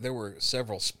 there were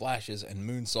several splashes and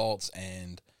moonsaults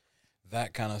and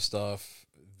that kind of stuff.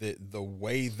 The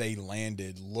way they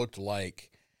landed looked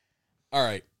like, all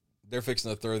right, they're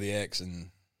fixing to throw the X and,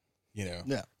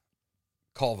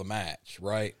 call the match,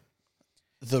 right?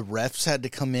 The refs had to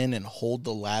come in and hold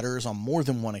the ladders on more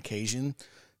than one occasion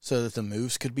so that the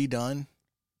moves could be done.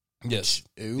 Yes.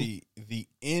 The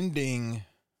ending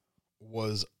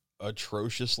was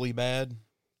atrociously bad.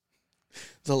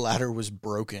 The ladder was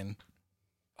broken.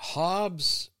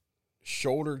 Hobbs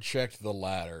shoulder checked the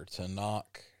ladder to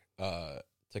knock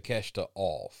Takeshita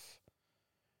off,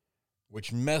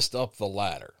 which messed up the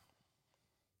ladder.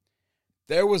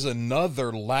 There was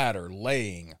another ladder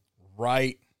laying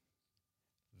right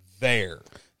there.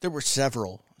 There were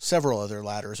several other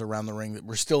ladders around the ring that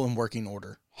were still in working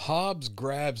order. Hobbs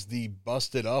grabs the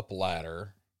busted up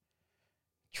ladder,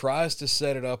 tries to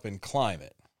set it up and climb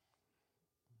it.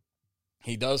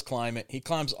 He does climb it. He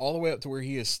climbs all the way up to where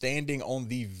he is standing on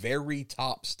the very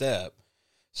top step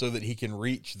so that he can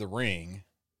reach the ring.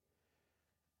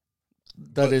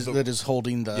 That is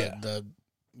holding the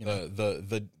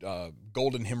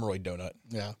golden hemorrhoid donut.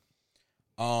 Yeah.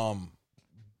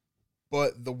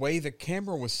 But the way the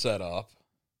camera was set up,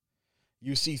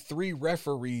 you see 3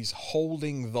 referees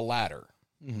holding the ladder.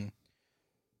 Mm-hmm.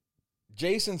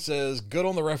 Jason says, good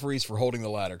on the referees for holding the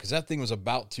ladder, because that thing was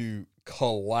about to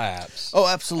collapse. Oh,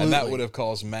 absolutely. And that would have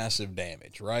caused massive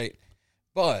damage, right?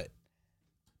 But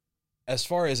as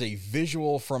far as a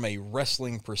visual from a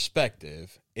wrestling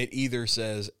perspective, it either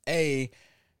says, A,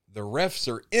 the refs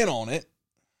are in on it,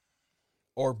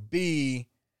 or B,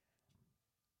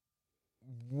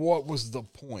 what was the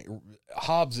point?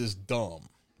 Hobbs is dumb,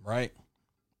 right?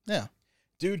 Yeah.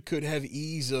 Dude could have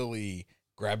easily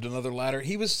grabbed another ladder.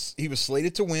 He was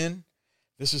slated to win.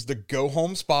 This is the go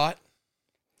home spot.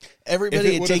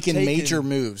 Everybody had taken major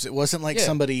moves. It wasn't like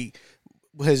somebody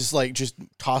has like just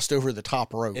tossed over the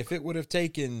top rope. If it would have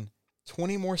taken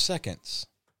 20 more seconds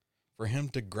for him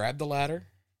to grab the ladder,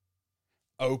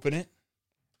 open it,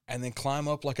 and then climb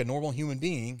up like a normal human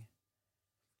being,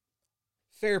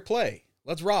 fair play.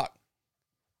 Let's rock.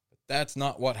 But that's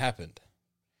not what happened.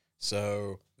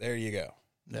 So there you go.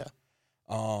 Yeah.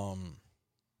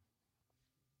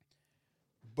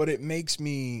 But it makes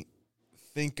me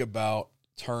think about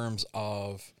terms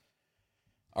of,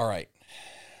 all right,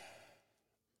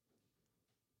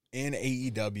 in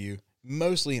AEW,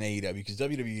 mostly in AEW, because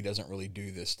WWE doesn't really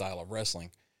do this style of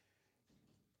wrestling,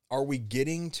 are we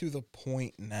getting to the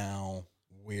point now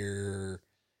where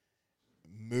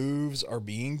moves are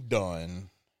being done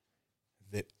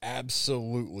that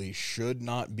absolutely should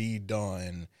not be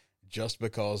done just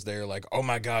because they're like, oh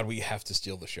my God, we have to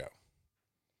steal the show?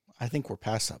 I think we're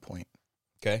past that point.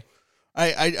 Okay.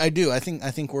 I do. I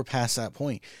think we're past that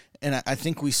point. And I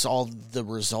think we saw the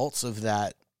results of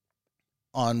that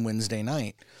on Wednesday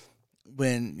night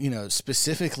when, you know,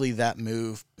 specifically that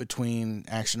move between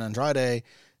Action Andrade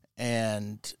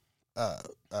and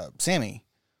Sammy,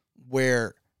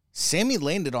 where Sammy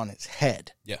landed on his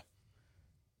head. Yeah.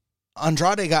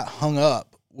 Andrade got hung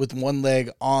up with one leg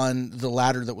on the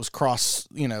ladder that was crosswise.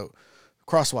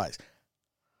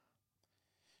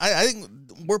 I think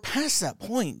we're past that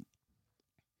point.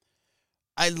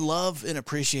 I love and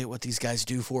appreciate what these guys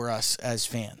do for us as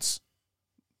fans,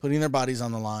 putting their bodies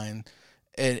on the line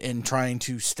and trying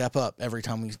to step up every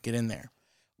time we get in there.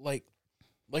 Like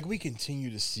we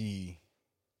continue to see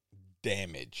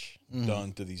damage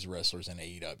done to these wrestlers in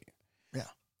AEW. Yeah.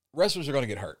 Wrestlers are going to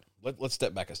get hurt. Let's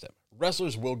step back a step.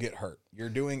 Wrestlers will get hurt. You're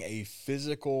doing a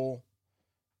physical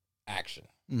action,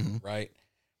 right?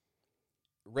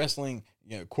 Wrestling,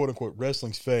 you know, quote unquote,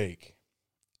 wrestling's fake.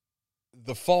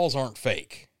 The falls aren't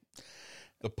fake.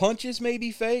 The punches may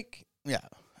be fake. Yeah.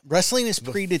 Wrestling is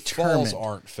predetermined. The falls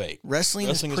aren't fake. Wrestling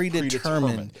is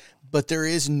predetermined, but there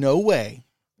is no way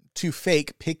to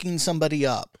fake picking somebody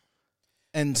up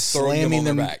and slamming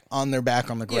them on their back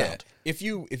on the ground. Yeah. If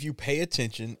you pay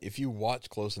attention, if you watch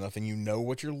close enough and you know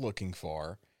what you're looking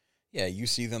for, yeah, you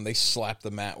see them, they slap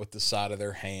the mat with the side of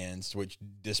their hands, which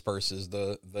disperses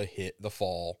the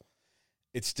fall.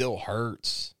 It still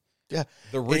hurts. Yeah.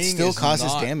 The ring it still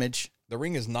causes damage. The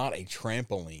ring is not a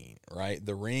trampoline, right?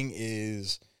 The ring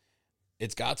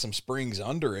it's got some springs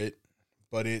under it,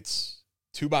 but it's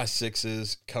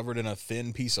 2x6s covered in a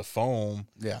thin piece of foam.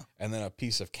 Yeah. And then a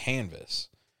piece of canvas.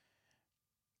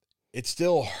 It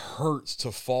still hurts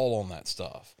to fall on that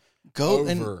stuff.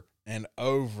 Over and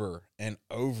over and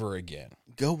over again.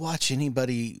 Go watch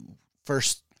anybody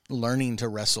first learning to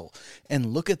wrestle and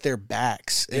look at their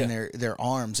backs and their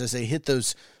arms as they hit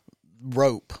those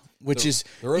rope, which is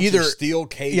either steel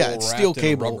cable, it's steel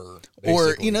cable, rubber,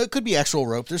 or you know, it could be actual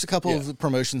rope. There's a couple of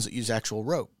promotions that use actual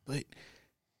rope, but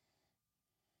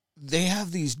they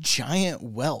have these giant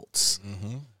welts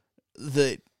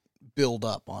that build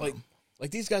up on them. Like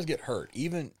these guys get hurt,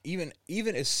 even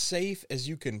as safe as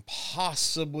you can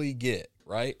possibly get,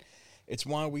 right? It's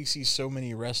why we see so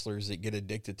many wrestlers that get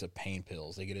addicted to pain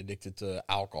pills. They get addicted to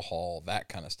alcohol, that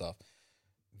kind of stuff.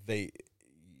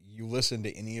 You listen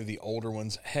to any of the older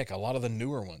ones, heck, a lot of the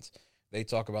newer ones, they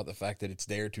talk about the fact that it's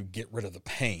there to get rid of the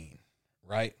pain,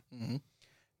 right?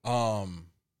 Because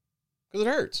it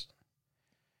hurts.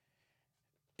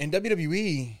 In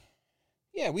WWE,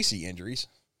 we see injuries.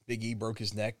 Big E broke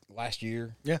his neck last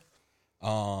year. Yeah.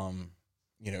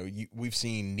 We've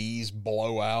seen knees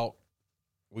blow out.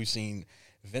 We've seen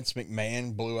Vince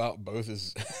McMahon blew out both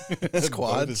his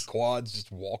quads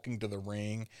just walking to the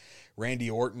ring. Randy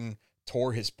Orton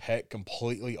tore his pec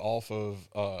completely off of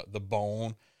the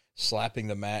bone, slapping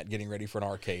the mat, getting ready for an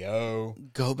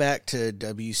RKO. Go back to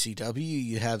WCW.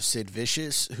 You have Sid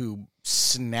Vicious, who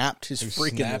snapped his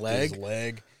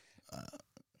leg.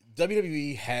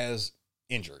 WWE has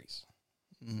injuries.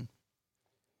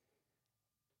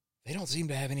 They don't seem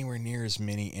to have anywhere near as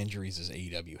many injuries as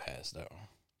AEW has, though.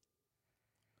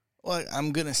 Well,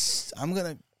 I'm gonna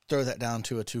throw that down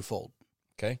to a twofold.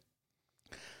 Okay.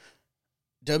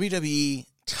 WWE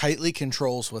tightly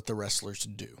controls what the wrestlers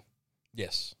do.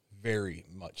 Yes, very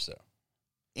much so.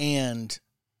 And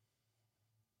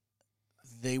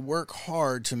they work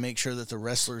hard to make sure that the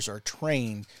wrestlers are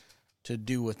trained to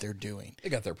do what they're doing. They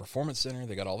got their performance center.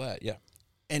 They got all that. Yeah.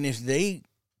 And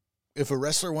if a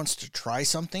wrestler wants to try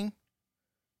something,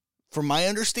 from my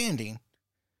understanding,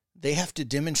 they have to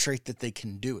demonstrate that they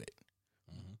can do it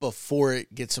before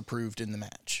it gets approved in the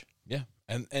match. Yeah.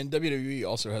 And WWE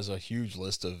also has a huge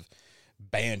list of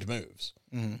banned moves.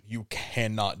 Mm-hmm. You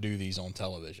cannot do these on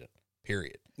television,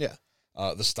 period. Yeah.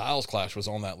 The Styles Clash was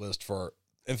on that list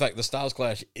in fact, the Styles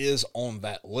Clash is on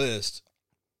that list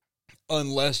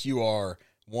unless you are,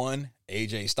 1,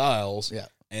 AJ Styles,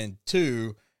 and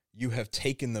 2, you have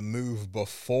taken the move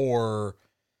before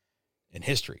in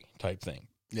history type thing.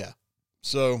 Yeah.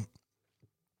 So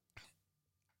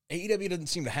AEW doesn't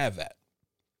seem to have that.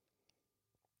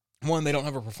 1, they don't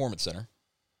have a performance center,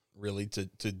 really, to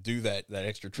do that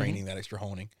extra training, that extra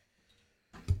honing.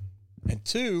 And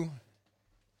 2,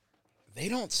 they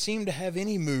don't seem to have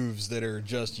any moves that are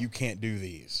just, you can't do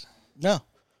these. No.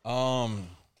 I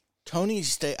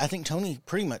think Tony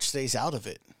pretty much stays out of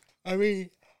it. I mean,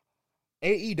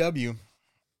 AEW,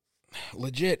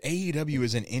 legit, AEW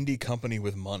is an indie company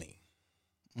with money.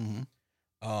 Mm-hmm.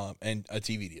 And a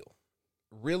TV deal.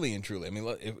 Really and truly. I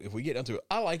mean, if we get down to it,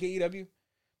 I like AEW.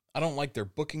 I don't like their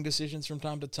booking decisions from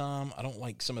time to time. I don't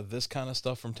like some of this kind of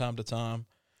stuff from time to time.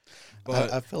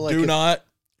 But I feel like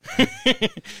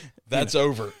that's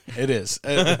over. It is.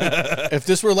 If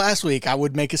this were last week, I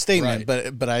would make a statement,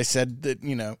 right. but I said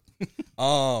that,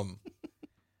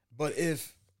 But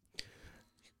if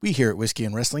we here at Whiskey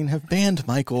and Wrestling have banned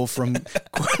Michael from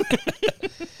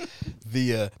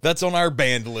that's on our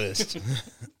banned list.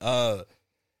 But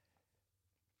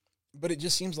it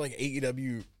just seems like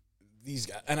AEW, these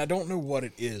guys, and I don't know what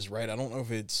it is, right? I don't know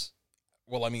if it's,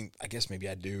 well, I mean, I guess maybe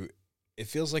I do. It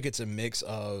feels like it's a mix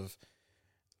of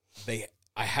I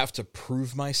have to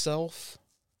prove myself,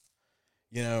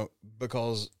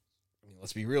 because, I mean,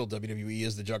 let's be real, WWE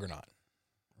is the juggernaut,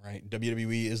 right?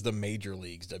 WWE is the major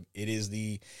leagues. It is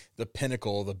the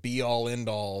pinnacle, the be-all,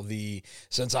 end-all,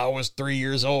 since I was 3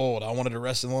 years old, I wanted to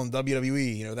wrestle on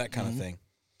WWE, that kind of thing.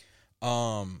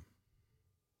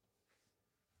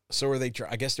 So are they?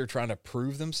 I guess they're trying to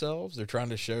prove themselves. They're trying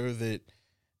to show that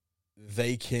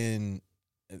they can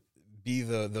be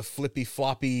the flippy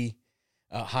floppy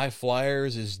high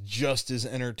flyers is just as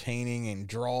entertaining and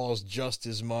draws just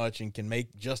as much and can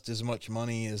make just as much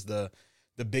money as the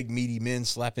big meaty men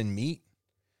slapping meat.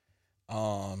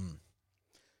 Part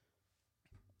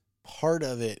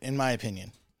of it, in my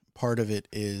opinion,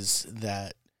 is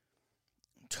that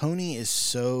Tony is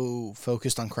so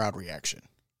focused on crowd reaction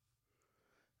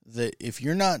that if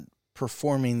you're not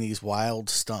performing these wild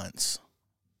stunts,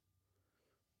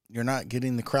 you're not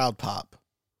getting the crowd pop,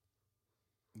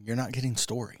 you're not getting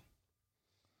story.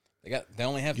 They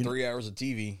only have 3 hours of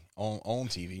TV on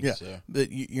TV. Yeah, so.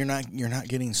 but you're not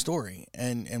getting story,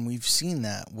 and we've seen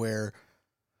that where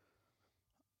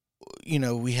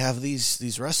we have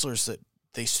these wrestlers that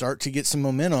they start to get some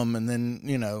momentum, and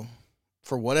then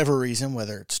for whatever reason,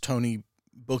 whether it's Tony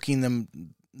booking them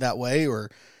that way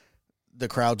or the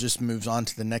crowd just moves on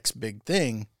to the next big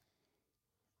thing,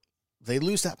 they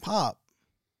lose that pop.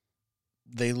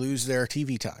 They lose their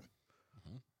TV time.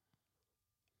 Mm-hmm.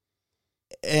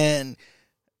 And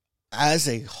as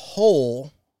a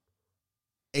whole,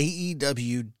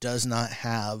 AEW does not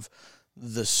have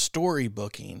the story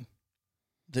booking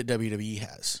that WWE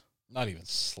has. Not even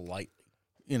slightly.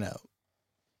 Like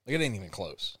it ain't even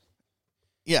close.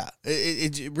 Yeah,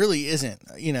 it really isn't,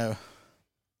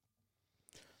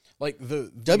 Like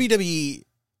the WWE,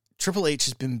 Triple H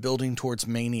has been building towards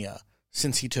Mania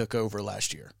since he took over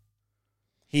last year.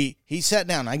 He sat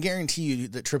down. I guarantee you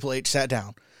that Triple H sat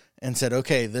down and said,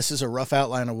 okay, this is a rough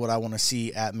outline of what I want to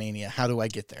see at Mania. How do I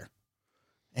get there?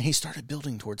 And he started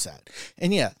building towards that.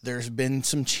 And yeah, there's been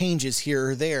some changes here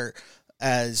or there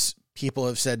as people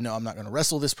have said, no, I'm not going to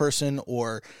wrestle this person,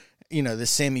 or, the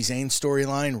Sami Zayn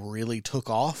storyline really took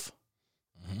off.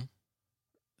 Mm-hmm.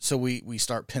 So we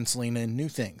start penciling in new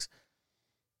things.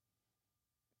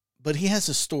 But he has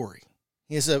a story.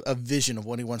 He has a vision of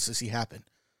what he wants to see happen.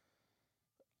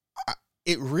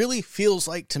 It really feels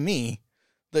like to me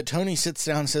that Tony sits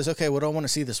down and says, okay, what do I want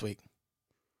to see this week?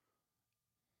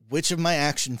 Which of my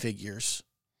action figures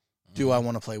do I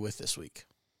want to play with this week?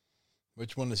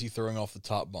 Which one is he throwing off the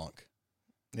top bunk?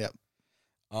 Yep.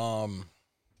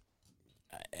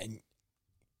 And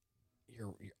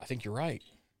I think you're right.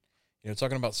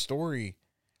 Talking about story,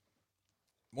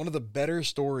 one of the better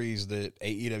stories that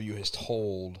AEW has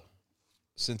told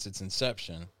since its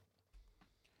inception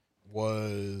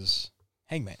was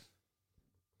Hangman.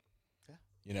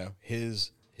 Yeah.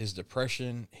 His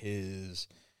depression, his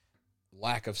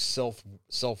lack of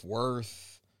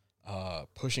self-worth,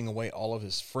 pushing away all of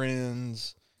his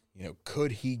friends,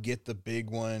 could he get the big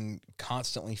one,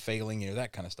 constantly failing,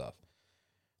 that kind of stuff.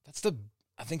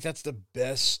 I think that's the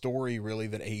best story really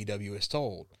that AEW has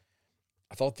told.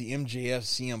 I thought the MJF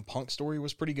CM Punk story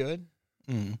was pretty good,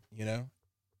 you know.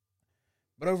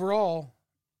 But overall,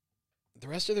 the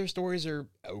rest of their stories are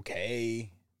okay,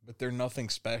 but they're nothing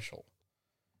special.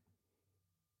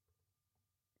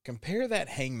 Compare that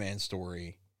Hangman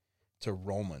story to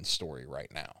Roman's story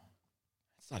right now.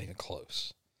 It's not even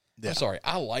close. Yeah. I'm sorry.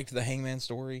 I liked the Hangman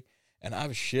story, and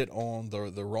I've shit on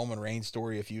the Roman Reigns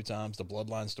story a few times, the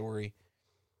Bloodline story.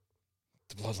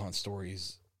 The Bloodline story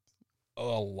is a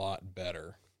lot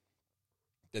better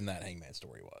than that Hangman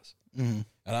story was. Mm-hmm.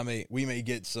 And we may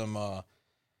get some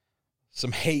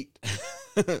hate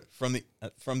from the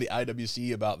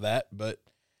IWC about that, but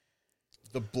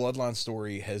the Bloodline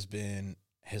story has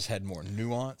had more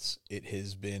nuance. It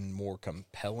has been more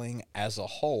compelling as a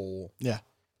whole,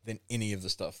 than any of the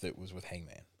stuff that was with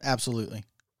Hangman. Absolutely.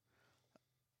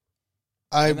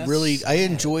 I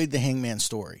enjoyed the Hangman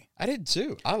story. I did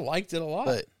too. I liked it a lot.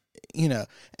 But, you know,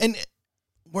 and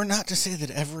we're not to say that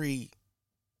every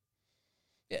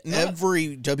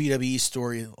WWE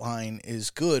storyline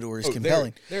is good or is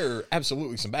compelling. There are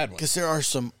absolutely some bad ones. Because there are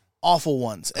some awful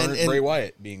ones. And Bray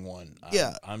Wyatt being one.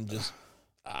 I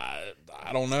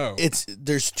don't know. It's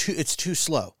too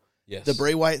slow. Yes. The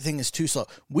Bray Wyatt thing is too slow.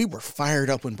 We were fired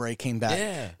up when Bray came back.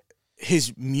 Yeah.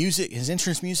 His music, his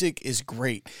entrance music is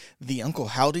great. The Uncle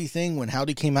Howdy thing, when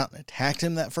Howdy came out and attacked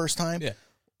him that first time,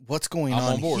 what's going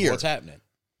on board. here? What's happening?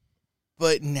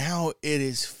 But now it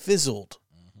is fizzled.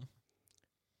 Mm-hmm.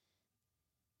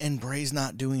 And Bray's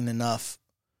not doing enough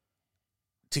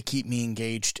to keep me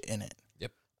engaged in it.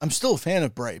 Yep. I'm still a fan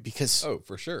of Bray because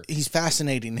for sure. He's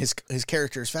fascinating. His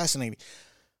character is fascinating.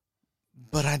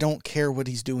 But I don't care what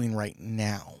he's doing right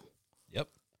now. Yep.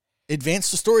 Advance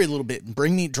the story a little bit and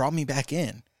draw me back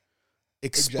in.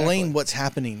 Explain what's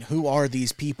happening. Who are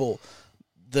these people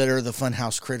that are the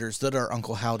Funhouse critters, that are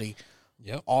Uncle Howdy?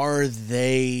 Yep. Are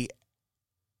they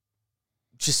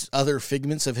just other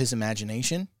figments of his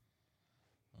imagination?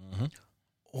 Mm-hmm.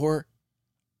 Or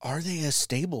are they a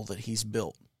stable that he's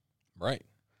built? Right.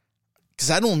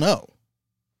 Because I don't know.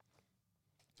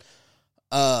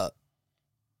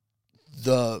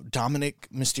 The Dominic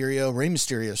Mysterio, Rey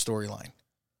Mysterio storyline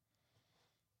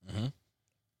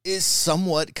is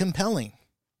somewhat compelling.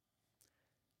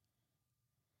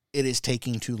 It is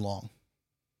taking too long.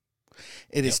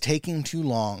 It is taking too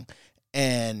long,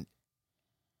 and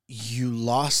you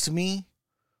lost me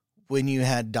when you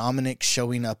had Dominic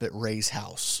showing up at Rey's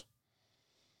house.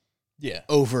 Yeah.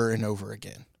 Over and over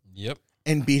again. Yep.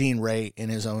 And beating Rey in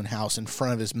his own house in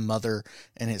front of his mother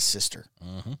and his sister.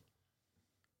 Mm-hmm.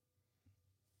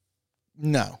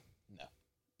 No.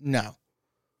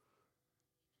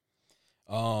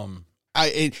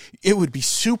 It would be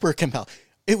super compelling.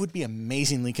 It would be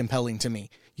amazingly compelling to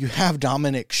me. You have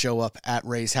Dominic show up at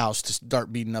Rey's house to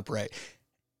start beating up Rey,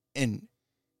 and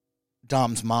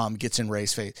Dom's mom gets in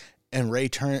Rey's face, and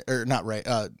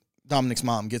Dominic's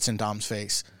mom gets in Dom's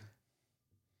face,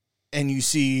 and you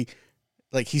see,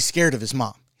 like, he's scared of his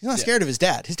mom. He's not scared of his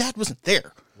dad. His dad wasn't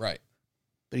there, right?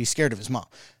 But he's scared of his mom.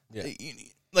 Yeah.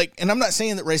 Like, and I'm not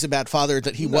saying that Rey's a bad father,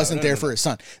 that he wasn't there for his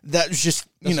son. That was just,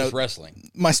 just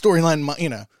wrestling. My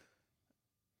storyline,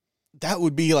 that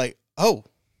would be like, oh,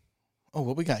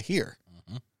 what we got here?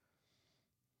 Mm-hmm.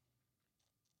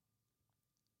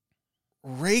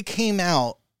 Rey came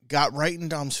out, got right in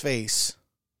Dom's face.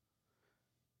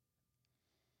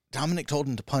 Dominic told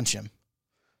him to punch him.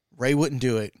 Rey wouldn't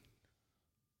do it.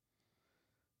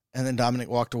 And then Dominic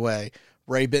walked away.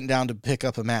 Rey bent down to pick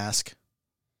up a mask.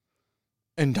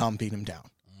 And Dom beat him down.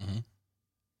 Mm-hmm.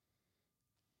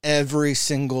 Every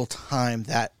single time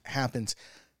that happens,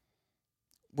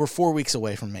 we're 4 weeks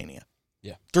away from Mania.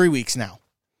 Yeah. 3 weeks now.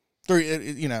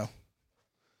 We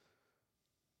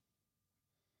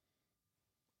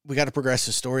got to progress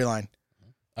the storyline.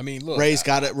 I mean, look. Rey's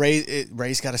got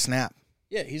to snap.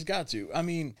 Yeah, he's got to. I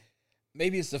mean,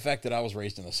 maybe it's the fact that I was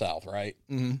raised in the South, right?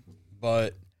 Mm-hmm.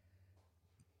 But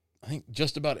I think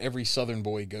just about every Southern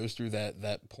boy goes through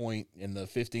that point in the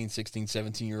 15, 16,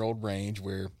 17-year-old range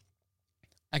where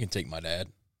I can take my dad.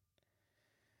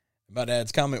 My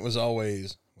dad's comment was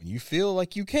always, when you feel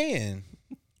like you can,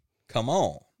 come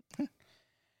on.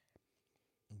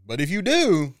 But if you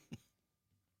do,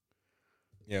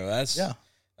 that's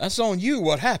on you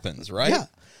what happens, right? Yeah.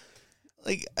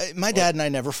 Like, my dad and I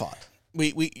never fought.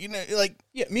 We me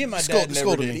and my dad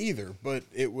never did either, but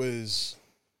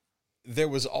there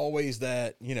was always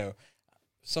that,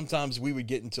 sometimes we would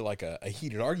get into like a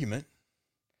heated argument,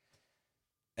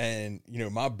 and,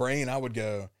 my brain, I would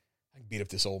go, I can beat up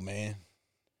this old man.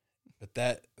 But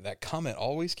that comment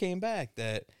always came back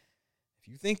that if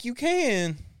you think you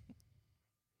can,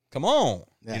 come on,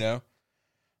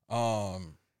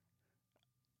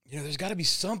 there's got to be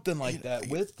something like that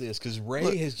with this, because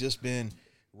Rey has just been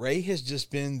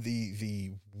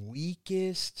the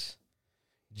weakest,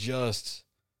 just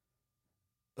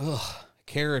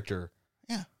character.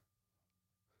 Yeah.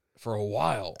 For a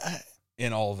while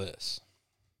in all this.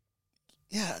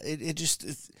 Yeah,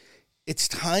 it's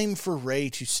time for Rey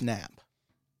to snap.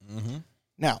 Mm-hmm.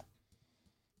 Now,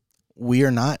 we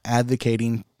are not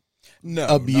advocating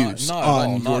abuse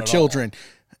on your children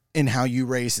and how you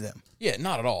raise them. Yeah,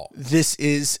 not at all. This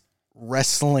is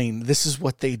wrestling. This is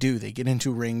what they do. They get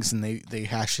into rings and they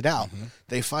hash it out. Mm-hmm.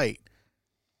 They fight.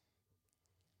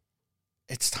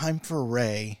 It's time for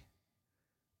Rey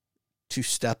to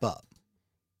step up.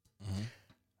 Mm-hmm.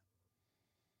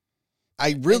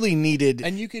 I really needed...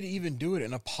 And you could even do it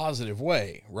in a positive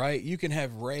way, right? You can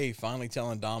have Rey finally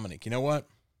telling Dominic, you know what?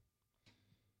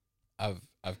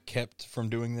 I've kept from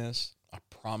doing this. I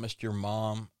promised your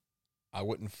mom I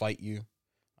wouldn't fight you.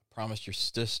 I promised your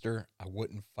sister I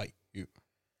wouldn't fight you.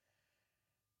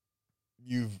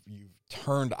 You've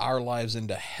turned our lives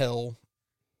into hell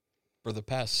for the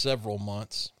past several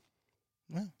months.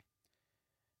 Yeah.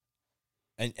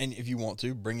 And if you want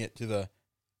to, bring it to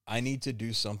I need to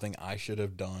do something I should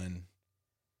have done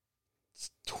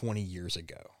 20 years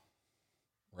ago,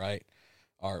 right?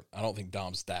 Or I don't think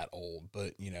Dom's that old,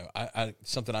 but I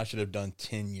something I should have done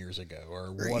 10 years ago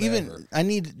or whatever. Even I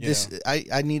need this.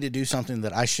 I need to do something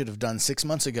that I should have done 6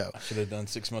 months ago. I should have done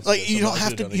 6 months ago. Like you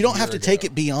don't have to take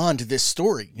it beyond this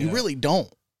story. You really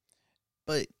don't.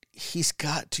 But he's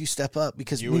got to step up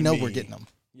because we know we're getting him.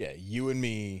 Yeah, you and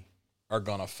me are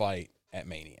gonna fight at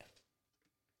Mania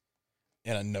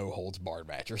in a no-holds-barred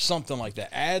match or something like that.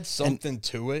 Add something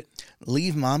to it.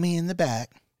 Leave mommy in the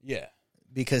back. Yeah.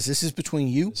 Because this is between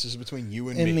you. This is between you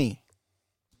and me.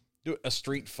 Do a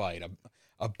street fight,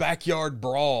 a backyard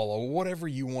brawl, or whatever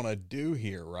you want to do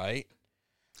here, right?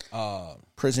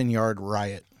 Prison yard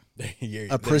riot.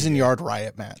 A prison yard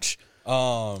riot match.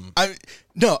 I'm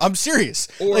serious.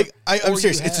 I'm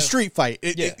serious. It's a street fight,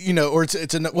 or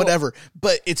it's a whatever.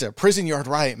 But it's a prison yard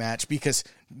riot match because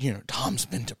Dom's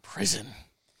been to prison.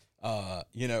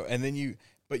 And then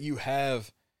you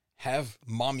have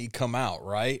mommy come out,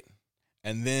 right,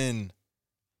 and then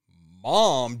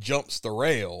mom jumps the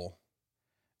rail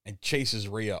and chases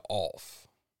Rhea off,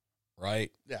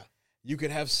 right? Yeah, you could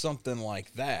have something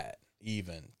like that,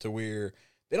 even to where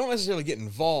they don't necessarily get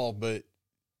involved, but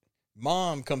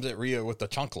mom comes at Rhea with the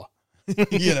chancla,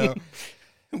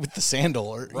 with the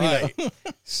sandal, right?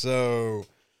 So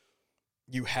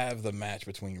you have the match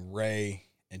between Rey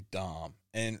and Dom,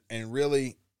 and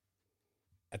really,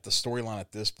 at the storyline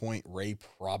at this point, Rey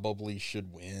probably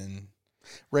should win.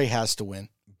 Rey has to win,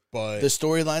 but the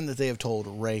storyline that they have told,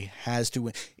 Rey has to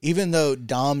win, even though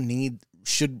Dom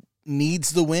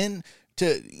needs the win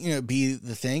to be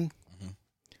the thing.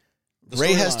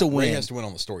 Rey has to win. Rey has to win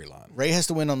on the storyline. Rey has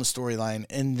to win on the storyline,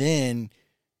 and then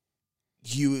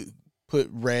you put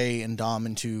Rey and Dom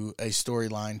into a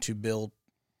storyline to build,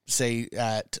 say,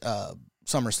 at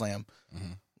SummerSlam,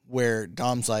 where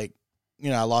Dom's like,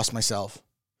 I lost myself,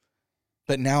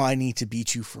 but now I need to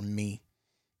beat you for me.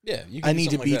 Yeah, I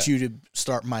need to beat you to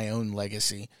start my own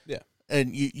legacy. Yeah,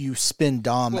 and you spin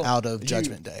Dom out of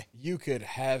Judgment Day. You could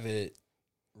have it.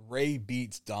 Rey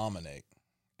beats Dominic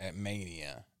at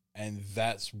Mania. And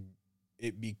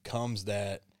it becomes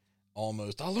that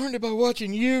almost, I learned it by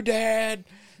watching you, Dad,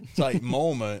 type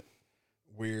moment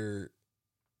where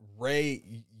Rey,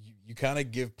 you kind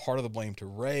of give part of the blame to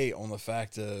Rey on the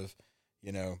fact of,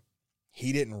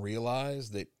 he didn't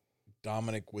realize that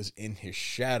Dominic was in his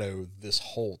shadow this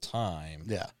whole time.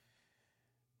 Yeah.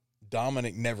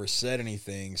 Dominic never said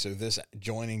anything, so this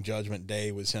joining Judgment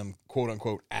Day was him, quote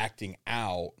unquote, acting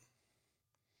out.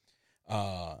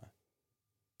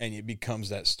 And it becomes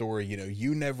that story,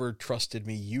 you never trusted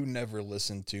me. You never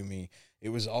listened to me. It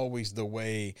was always the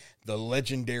way the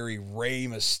legendary Rey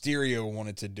Mysterio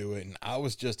wanted to do it. And I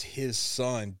was just his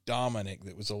son, Dominic,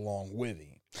 that was along with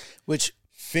him. Which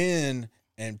Finn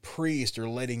and Priest are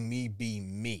letting me be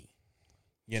me,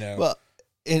 Well,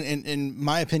 in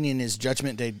my opinion is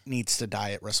Judgment Day needs to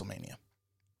die at WrestleMania.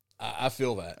 I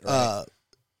feel that. Right?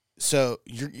 So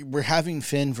we're having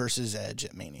Finn versus Edge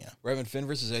at Mania. We're having Finn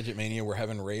versus Edge at Mania. We're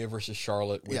having Rhea versus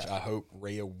Charlotte, which I hope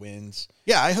Rhea wins.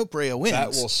 Yeah, I hope Rhea wins. That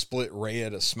will split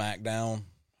Rhea to SmackDown.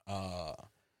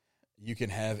 You can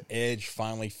have Edge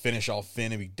finally finish off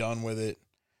Finn and be done with it,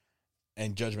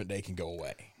 and Judgment Day can go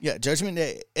away. Yeah, Judgment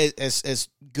Day, as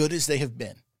good as they have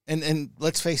been, and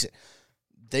let's face it,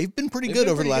 they've been pretty good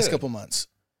over the last couple months.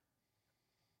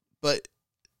 But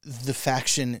the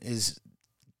faction is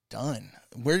done.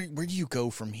 Where do you go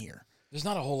from here? There's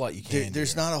not a whole lot you can do.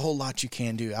 There's not a whole lot you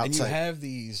can do outside.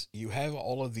 And you have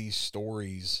all of these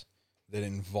stories that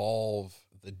involve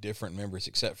the different members,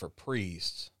 except for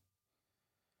Priest,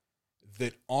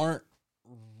 that aren't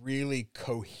really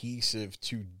cohesive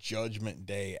to Judgment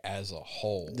Day as a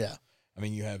whole. Yeah. I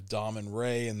mean, you have Dom and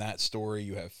Ray in that story.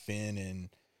 You have Finn and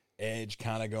Edge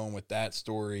kind of going with that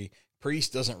story.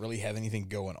 Priest doesn't really have anything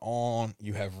going on.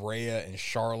 You have Rhea and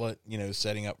Charlotte,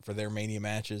 setting up for their Mania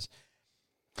matches.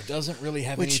 It doesn't really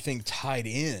have anything tied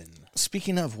in.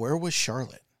 Speaking of, where was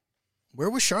Charlotte? Where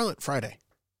was Charlotte Friday?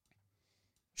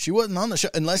 She wasn't on the show,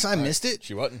 unless I missed it.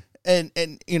 She wasn't. And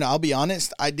I'll be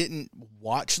honest, I didn't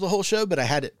watch the whole show, but I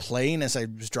had it playing as I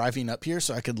was driving up here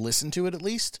so I could listen to it at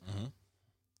least. Mm-hmm.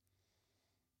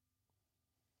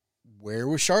 Where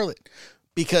was Charlotte?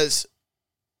 Because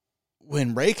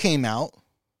when Ray came out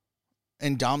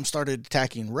and Dom started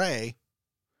attacking Ray,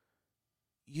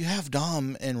 you have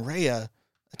Dom and Rhea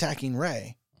attacking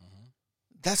Ray. Mm-hmm.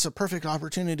 That's a perfect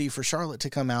opportunity for Charlotte to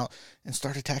come out and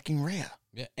start attacking Rhea.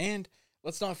 Yeah, and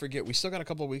let's not forget, we still got a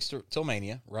couple of weeks till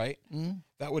Mania, right? Mm-hmm.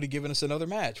 That would have given us another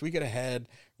match. We could have had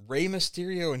Rey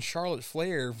Mysterio and Charlotte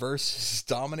Flair versus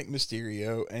Dominic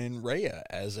Mysterio and Rhea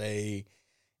as a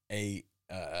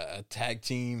tag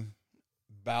team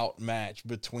bout match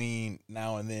between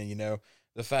now and then.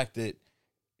 The fact that,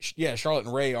 Charlotte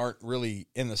and Ray aren't really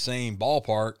in the same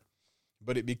ballpark,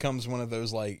 but it becomes one of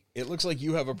those, it looks like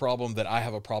you have a problem that I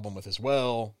have a problem with as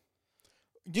well.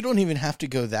 You don't even have to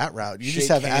go that route. You Shake just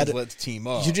have hands, Adam. let's team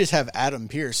up. You just have Adam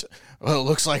Pearce. Well, it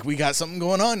looks like we got something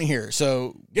going on here.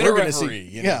 So Get we're a going to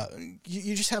referee, see. Yeah,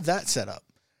 you just have that set up.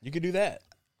 You could do that.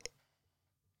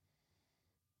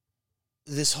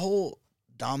 This whole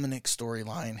Dominic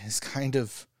storyline has kind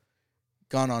of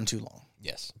gone on too long.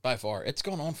 Yes, by far. It's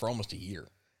gone on for almost a year.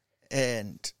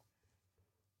 And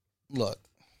look,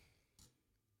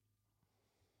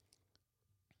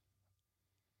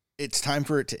 it's time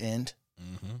for it to end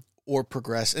or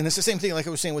progress. And it's the same thing like I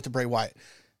was saying with the Bray Wyatt.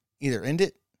 Either end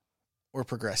it or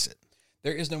progress it.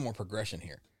 There is no more progression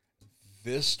here.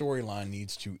 This storyline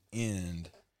needs to end.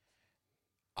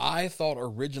 I thought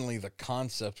originally the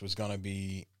concept was going to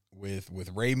be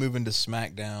with Ray moving to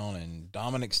SmackDown and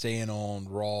Dominic staying on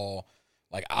Raw.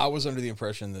 Like, I was under the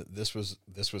impression that this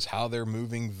was how they're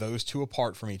moving those two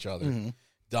apart from each other. Mm-hmm.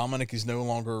 Dominic is no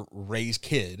longer Ray's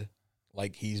kid,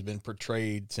 like he's been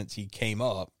portrayed since he came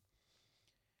up.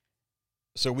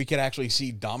 So we could actually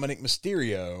see Dominic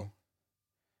Mysterio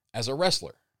as a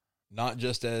wrestler, not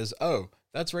just as, oh,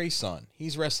 that's Ray's son,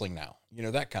 he's wrestling now,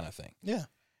 that kind of thing. Yeah.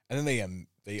 And then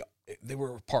they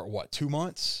were apart, 2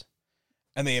 months?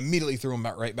 And they immediately threw them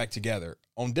right back together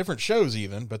on different shows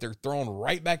even, but they're thrown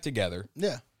right back together.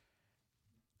 Yeah.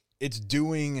 It's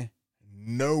doing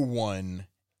no one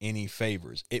any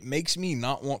favors. It makes me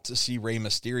not want to see Rey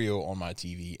Mysterio on my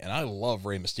TV, and I love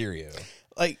Rey Mysterio.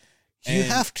 You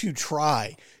have to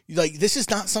try. This is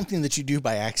not something that you do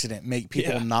by accident, make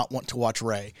people not want to watch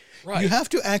Ray. Right. You have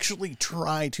to actually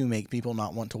try to make people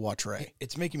not want to watch Ray.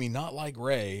 It's making me not like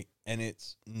Ray, and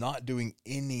it's not doing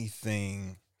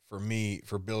anything for me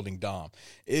for building Dom.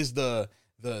 Is the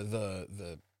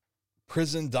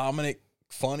prison Dominic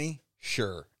funny?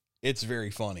 Sure. It's very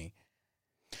funny.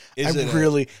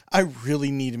 I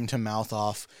really need him to mouth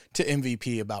off to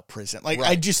MVP about prison. Right.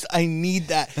 I need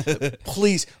that.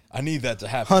 Please. I need that to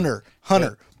happen.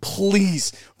 Hunter,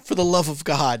 please, for the love of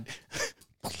God,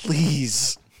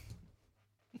 please.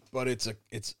 But it's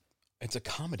a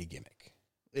comedy gimmick.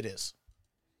 It is.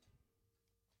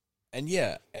 And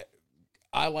yeah,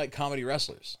 I like comedy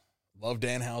wrestlers. Love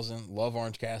Danhausen, love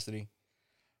Orange Cassidy.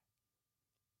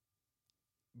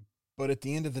 But at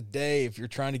the end of the day, if you're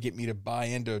trying to get me to buy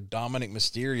into Dominic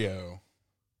Mysterio,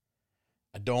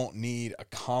 I don't need a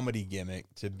comedy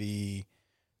gimmick to be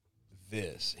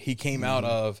this. He came out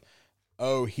of,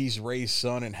 he's Ray's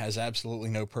son and has absolutely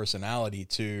no personality,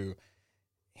 to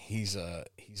he's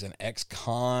an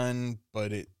ex-con,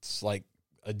 but it's like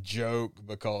a joke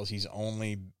because he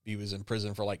was in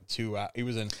prison for 2 hours. He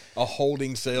was in a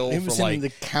holding cell for in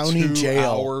the county 2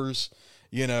 jail. hours,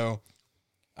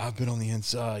 I've been on the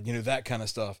inside, that kind of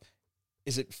stuff.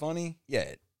 Is it funny?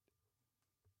 Yeah.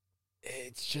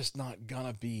 It's just not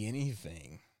gonna be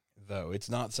anything, though. It's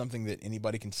not something that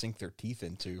anybody can sink their teeth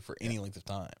into for any length of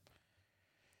time.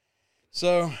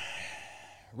 So,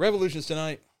 Revolution's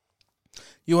tonight.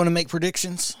 You want to make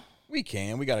predictions? We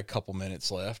can. We got a couple minutes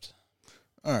left.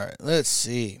 All right, let's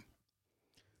see.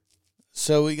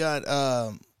 So we got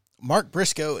Mark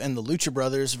Briscoe and the Lucha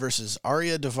Brothers versus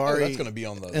Arya Daivari. That's going to be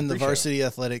on the Varsity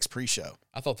Athletics pre-show.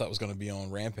 I thought that was going to be on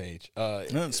Rampage. No,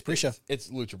 it's pre-show. It's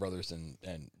Lucha Brothers and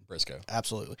Briscoe.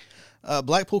 Absolutely.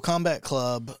 Blackpool Combat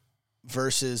Club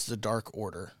versus the Dark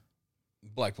Order.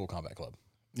 Blackpool Combat Club.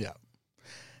 Yeah.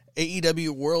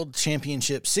 AEW World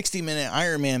Championship 60-minute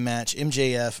Iron Man match,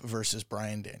 MJF versus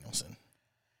Bryan Danielson.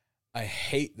 I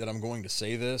hate that I'm going to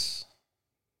say this.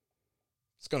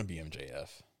 It's going to be MJF.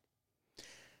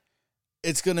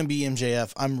 It's going to be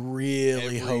MJF. I'm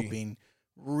really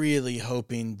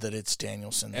hoping that it's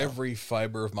Danielson. Though. Every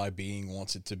fiber of my being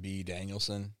wants it to be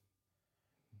Danielson,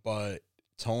 but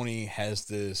Tony has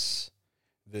this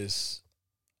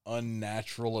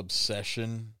unnatural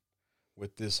obsession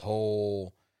with this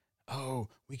whole, oh,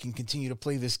 we can continue to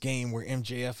play this game where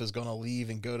MJF is going to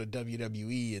leave and go to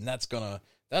WWE, and that's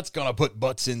gonna put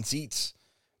butts in seats.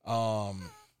 I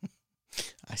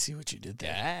see what you did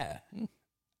there. Yeah.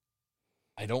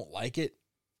 I don't like it.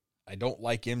 I don't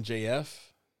like MJF.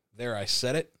 There, I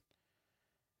said it.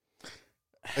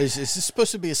 Is this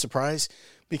supposed to be a surprise?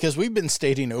 Because we've been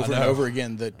stating over and over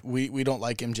again that we don't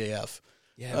like MJF.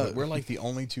 Yeah, but we're like the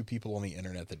only two people on the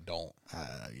internet that don't.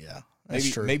 Yeah,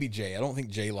 that's true. Maybe Jay. I don't think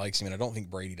Jay likes him, and I don't think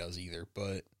Brady does either.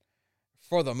 But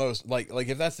for the most, like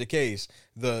if that's the case,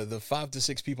 the 5 to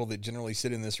 6 people that generally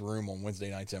sit in this room on Wednesday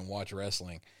nights and watch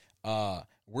wrestling,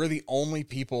 we're the only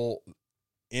people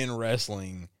in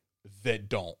wrestling that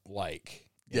don't like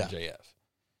MJF.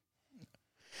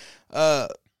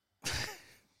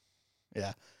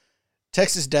 Yeah.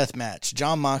 Texas Death Match: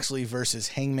 Jon Moxley versus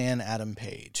Hangman Adam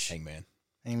Page. Hangman.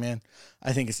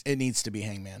 I think it needs to be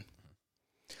Hangman.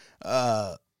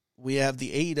 We have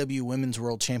the AEW Women's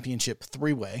World Championship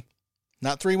 3-way.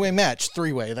 Not 3-way match,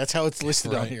 3-way. That's how it's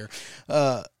listed on here.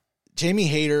 Jamie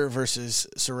Hayter versus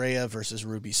Saraya versus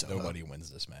Ruby Soho. Nobody wins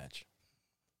this match.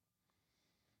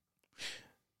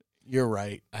 You're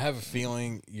right. I have a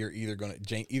feeling you're either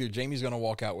Jamie's gonna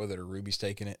walk out with it or Ruby's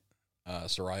taking it.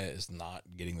 Saraya is not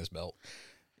getting this belt.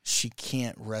 She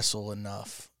can't wrestle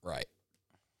enough, right,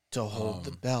 to hold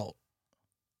the belt.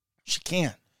 She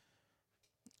can't,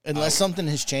 unless something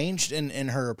has changed in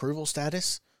her approval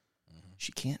status.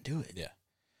 She can't do it. Yeah,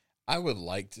 I would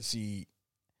like to see.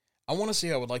 I want to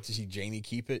see. I would like to see Jamie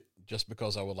keep it, just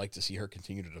because I would like to see her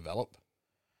continue to develop.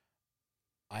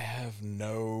 I have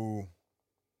no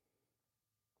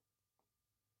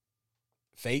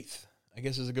faith, I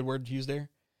guess is a good word to use there,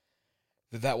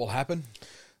 that will happen.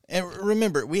 And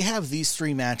remember, we have these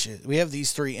 3 matches. We have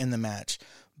these 3 in the match,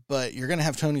 but you're going to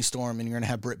have Toni Storm and you're going to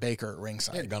have Britt Baker at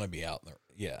ringside. They're going to be out there.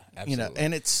 Yeah, absolutely.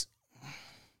 And it's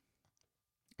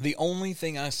the only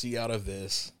thing I see out of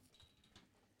this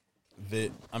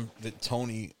that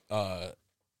Tony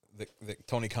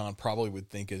Khan probably would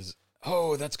think is,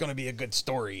 oh, that's going to be a good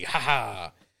story, haha,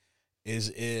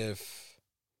 is if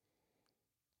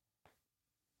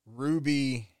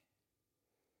Ruby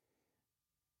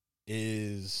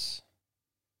is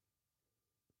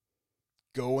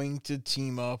going to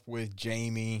team up with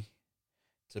Jamie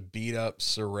to beat up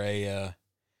Saraya,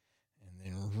 and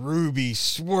then Ruby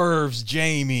swerves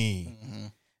Jamie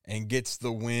and gets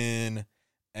the win,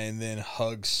 and then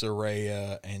hugs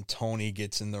Saraya, and Tony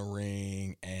gets in the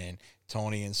ring, and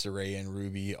Tony and Saraya and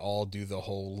Ruby all do the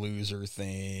whole loser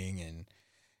thing, and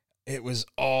it was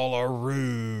all a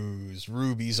ruse.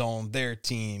 Ruby's on their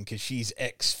team because she's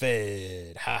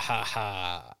ex-Fed. Ha, ha,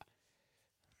 ha.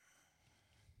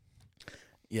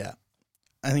 Yeah.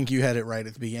 I think you had it right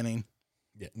at the beginning.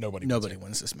 Yeah, nobody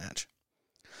wins this match.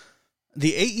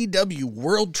 The AEW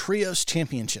World Trios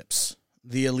Championships.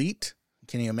 The Elite,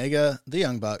 Kenny Omega, the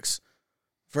Young Bucks,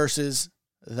 versus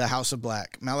the House of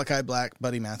Black, Malachi Black,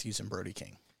 Buddy Matthews, and Brody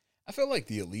King. I feel like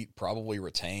the Elite probably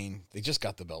retain. They just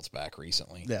got the belts back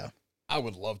recently. Yeah. I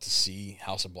would love to see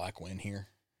House of Black win here.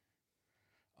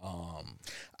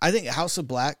 I think House of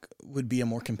Black would be a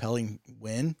more compelling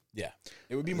win. Yeah,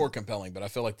 it would be more compelling, but I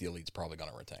feel like the Elite's probably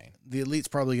going to retain. The Elite's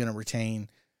probably going to retain.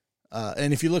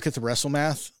 And if you look at the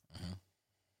WrestleMath,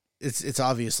 it's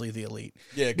obviously the Elite.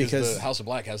 Yeah, because the House of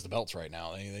Black has the belts right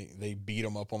now. They beat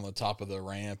them up on the top of the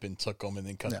ramp and took them and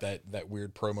then cut that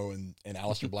weird promo in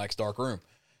Aleister Black's dark room.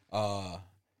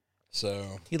 So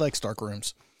he likes dark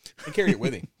rooms. He carried it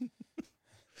with him.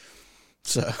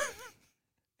 So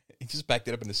he just backed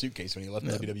it up in the suitcase when he left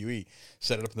WWE,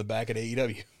 set it up in the back at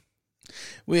AEW.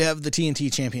 We have the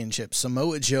TNT Championship,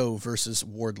 Samoa Joe versus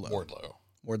Wardlow.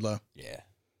 Wardlow. Yeah,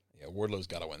 Wardlow's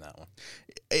got to win that one.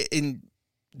 And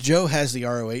Joe has the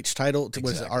ROH title.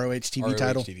 Exactly. Was it ROH TV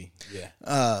title? TV.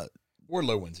 Yeah.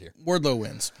 Wardlow wins here. Wardlow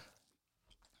wins.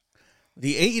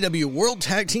 The AEW World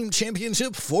Tag Team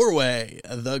Championship 4-way.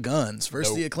 The Guns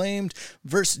versus the Acclaimed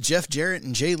versus Jeff Jarrett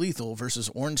and Jay Lethal versus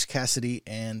Orange Cassidy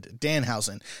and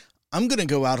Danhausen. I'm going to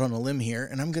go out on a limb here,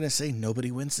 and I'm going to say nobody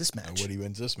wins this match. Nobody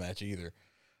wins this match either.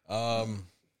 Of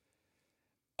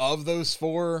those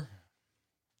 4,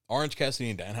 Orange Cassidy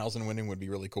and Danhausen winning would be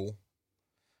really cool.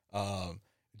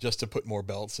 Just to put more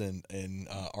belts in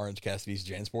Orange Cassidy's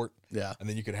Jansport. Yeah. And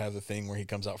then you could have the thing where he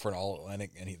comes out for an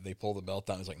All-Atlantic and they pull the belt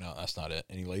down. He's like, no, that's not it.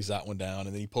 And he lays that one down.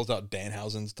 And then he pulls out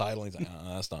Danhausen's title. And he's like,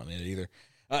 no, that's not it either.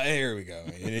 Here we go.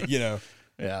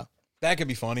 Yeah. That could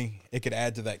be funny. It could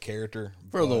add to that character.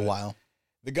 For a little while.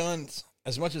 The Guns,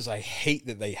 as much as I hate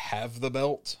that they have the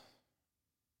belt,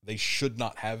 they should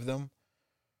not have them.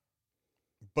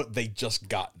 But they just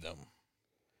got them.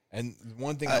 And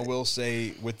one thing I will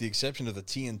say, with the exception of the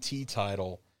TNT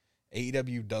title,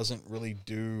 AEW doesn't really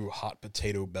do hot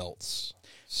potato belts.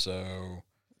 So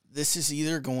this is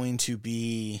either going to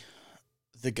be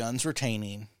the Guns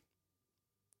retaining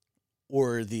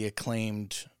or the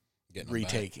Acclaimed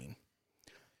retaking.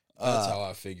 That's how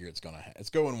I figure it's going to happen. It's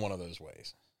going one of those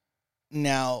ways.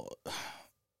 Now,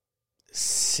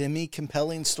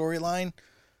 semi-compelling storyline.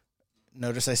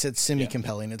 Notice I said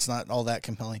semi-compelling. It's not all that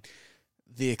compelling.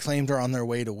 The Acclaimed are on their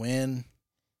way to win,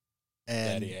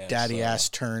 and Daddy Ass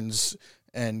turns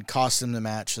and costs them the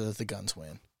match so that the Guns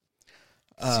win.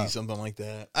 See something like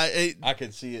that. I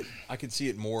could see it. I could see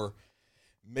it more.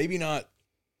 Maybe not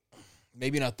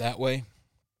that way.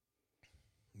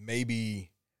 Maybe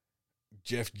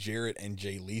Jeff Jarrett and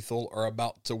Jay Lethal are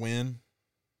about to win.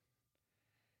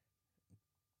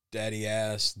 Daddy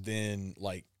Ass then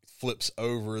flips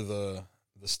over the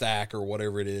stack or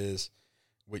whatever it is,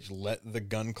 which let the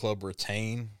Gun Club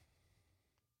retain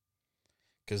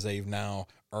because they've now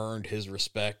earned his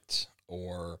respect,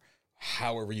 or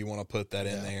however you want to put that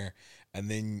in there. And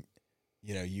then,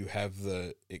 you have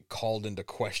it called into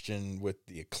question with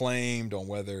the Acclaimed on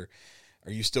whether,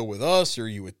 are you still with us or are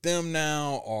you with them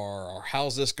now, or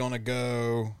how's this going to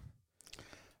go?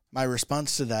 My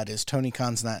response to that is Tony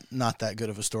Khan's not that good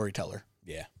of a storyteller.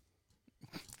 Yeah.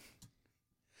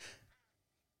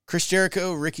 Chris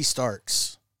Jericho, Ricky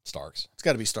Starks. It's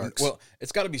got to be Starks. Well,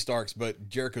 it's got to be Starks, but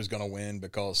Jericho's going to win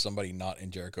because somebody not in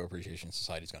Jericho Appreciation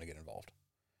Society is going to get involved.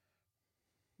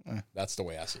 That's the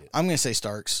way I see it. I'm going to say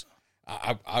Starks.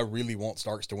 I really want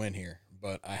Starks to win here,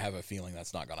 but I have a feeling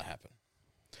that's not going to happen.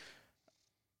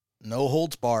 No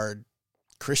holds barred.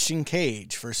 Christian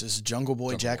Cage versus Jungle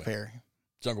Boy Jack Perry.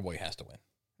 Jungle Boy has to win.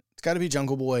 It's got to be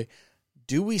Jungle Boy.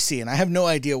 Do we see, and I have no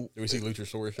idea. Do we see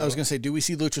Luchasaurus? I was going to say, do we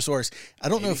see Luchasaurus? I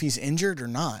don't know if he's injured or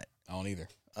not. I don't either.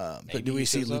 But do we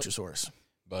see Luchasaurus?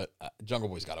 But Jungle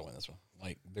Boy's got to win this one.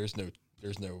 There's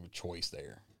no choice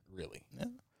there, really. Yeah.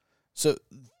 So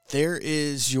there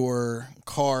is your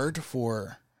card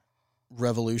for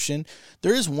Revolution.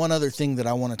 There is one other thing that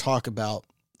I want to talk about.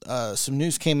 Some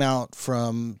news came out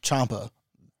from Ciampa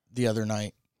the other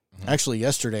night. Mm-hmm. Actually,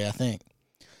 yesterday, I think.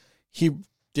 He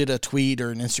did a tweet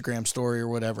or an Instagram story or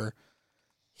whatever.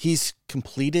 He's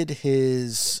completed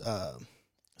his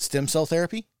stem cell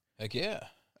therapy. Heck yeah.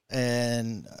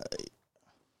 And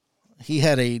he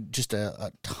had just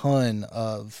a ton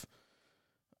of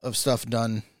stuff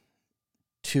done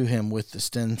to him with the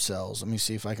stem cells. Let me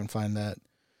see if I can find that.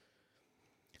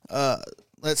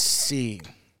 Let's see.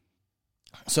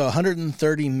 So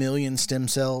 130 million stem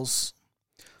cells,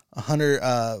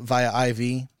 100 via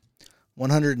IV,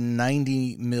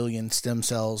 190 million stem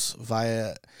cells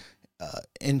via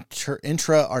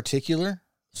intra-articular,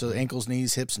 so ankles,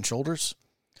 knees, hips, and shoulders.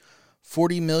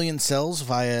 40 million cells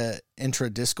via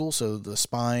intradiscal, so the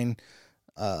spine.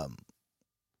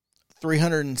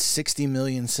 360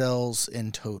 million cells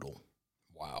in total.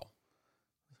 Wow.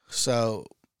 So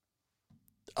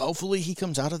hopefully he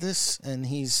comes out of this and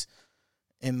he's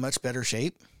in much better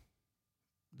shape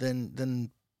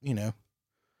than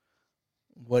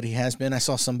what he has been. I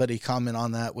saw somebody comment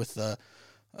on that with the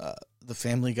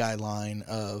Family Guy line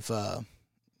of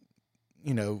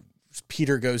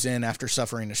Peter goes in after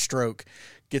suffering a stroke,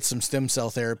 gets some stem cell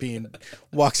therapy, and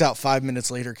walks out 5 minutes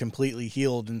later completely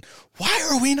healed. And why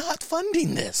are we not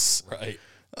funding this? Right.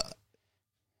 The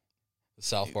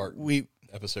South Park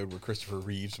episode where Christopher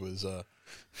Reeves was.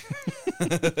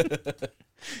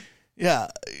 Yeah,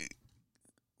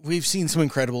 we've seen some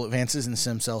incredible advances in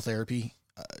stem cell therapy.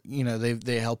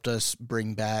 They helped us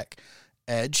bring back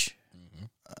Edge,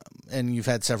 and you've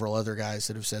had several other guys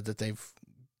that have said that they've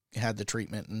had the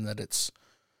treatment and that it's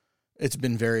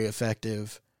been very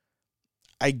effective.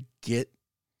 I get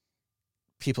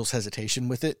people's hesitation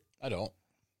with it. I don't.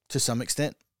 To some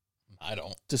extent. I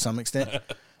don't. To some extent.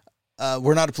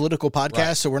 We're not a political podcast,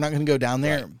 right, so we're not going to go down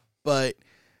there, right, but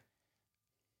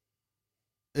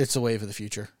it's a wave of the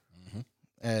future. Mm-hmm.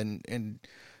 And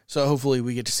so hopefully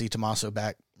we get to see Tommaso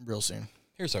back real soon.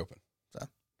 Here's hoping. So,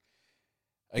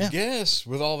 I guess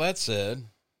with all that said,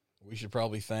 we should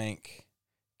probably thank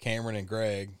Cameron and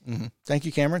Greg. Mm-hmm. Thank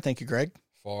you, Cameron. Thank you, Greg.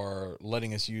 for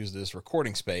letting us use this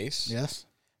recording space. Yes.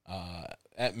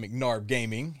 At McNarb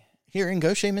Gaming. Here in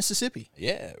Goshen, Mississippi.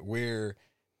 Yeah, where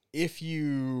if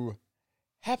you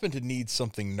happen to need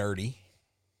something nerdy.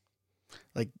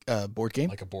 Like a board game?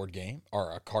 Like a board game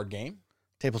or a card game.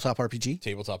 Tabletop RPG?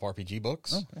 Tabletop RPG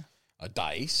books. Oh, yeah. A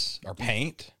dice or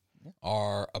paint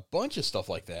or a bunch of stuff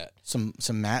like that. Some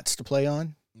mats to play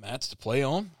on? Mats to play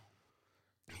on.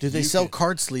 Do they sell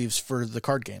card sleeves for the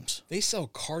card games? They sell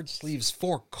card sleeves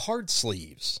for card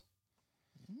sleeves.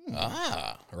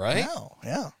 Right? Wow,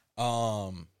 yeah.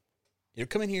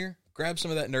 Come in here, grab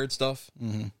some of that nerd stuff.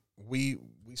 Mm-hmm. We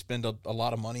spend a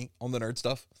lot of money on the nerd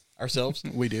stuff ourselves.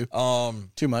 We do.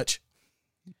 Too much.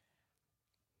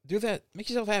 Do that. Make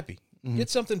yourself happy. Mm-hmm. Get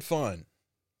something fun.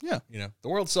 Yeah. The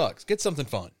world sucks. Get something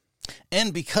fun.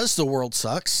 And because the world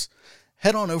sucks,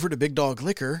 head on over to Big Dog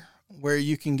Liquor, where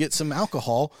you can get some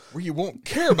alcohol. Where you won't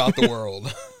care about the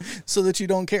world. So that you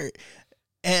don't care.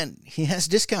 And he has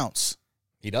discounts.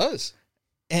 He does.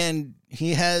 And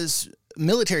he has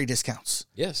military discounts.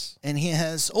 Yes. And he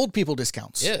has old people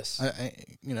discounts. Yes.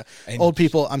 Old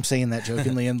people, I'm saying that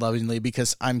jokingly and lovingly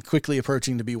because I'm quickly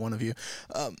approaching to be one of you.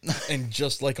 And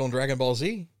just like on Dragon Ball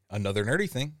Z, another nerdy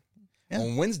thing. Yeah.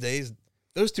 On Wednesdays,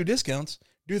 those two discounts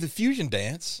do the fusion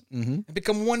dance and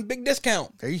become one big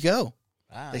discount. There you go.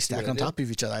 They stack on top of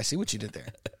each other. I see what you did there.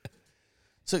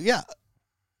 So, yeah.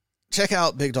 Check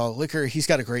out Big Dog Liquor. He's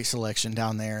got a great selection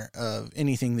down there of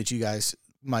anything that you guys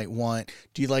might want.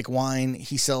 Do you like wine?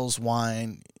 He sells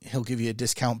wine. He'll give you a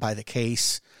discount by the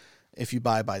case if you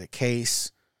buy by the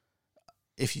case.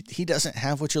 If he doesn't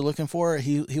have what you're looking for,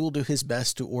 he will do his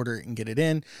best to order it and get it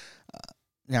in.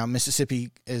 Now, Mississippi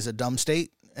is a dumb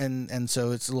state, and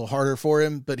so it's a little harder for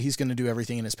him, but he's going to do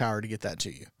everything in his power to get that to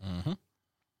you. Mm-hmm.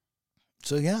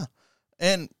 So, yeah.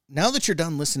 And now that you're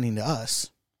done listening to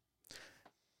us,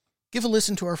 give a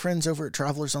listen to our friends over at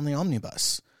Travelers on the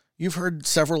Omnibus. You've heard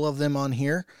several of them on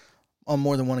here on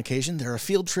more than one occasion. They're a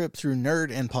field trip through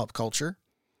nerd and pop culture,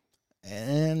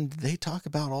 and they talk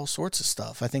about all sorts of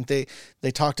stuff. I think they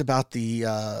talked about the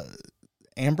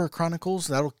Amber Chronicles.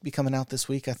 That'll be coming out this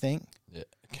week, I think. Yeah.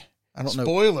 I don't know.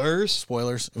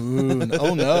 Spoilers. Ooh,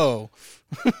 oh no.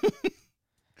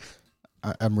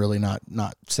 I'm really not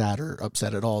sad or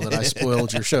upset at all that I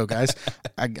spoiled your show, guys.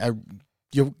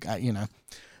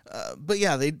 But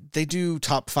yeah, they do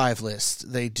top 5 lists.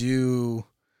 They do,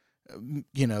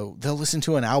 they'll listen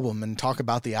to an album and talk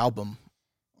about the album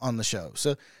on the show.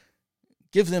 So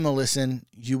give them a listen.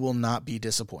 You will not be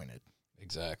disappointed.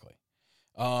 Exactly.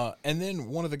 And then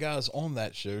one of the guys on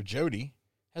that show, Jody,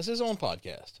 has his own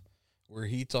podcast where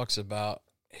he talks about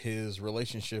his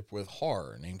relationship with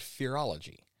horror named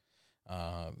Fearology.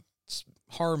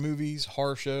 Horror movies,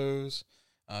 horror shows.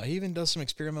 He even does some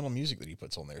experimental music that he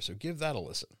puts on there, so give that a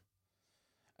listen.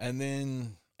 And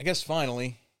then, I guess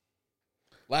finally,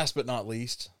 last but not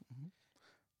least,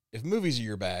 if movies are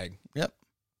your bag,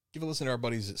 give a listen to our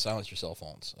buddies at Silence Your Cell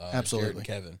Phones. Absolutely. Jared and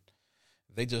Kevin.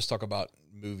 They just talk about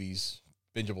movies,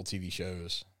 bingeable TV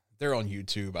shows. They're on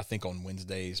YouTube, I think on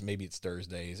Wednesdays, maybe it's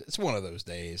Thursdays. It's one of those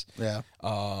days. Yeah.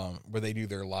 Where they do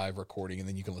their live recording, and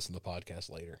then you can listen to the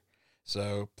podcast later.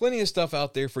 So, plenty of stuff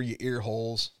out there for your ear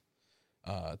holes.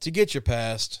 To get you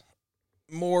past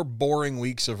more boring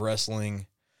weeks of wrestling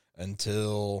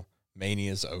until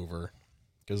Mania's over.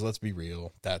 Because let's be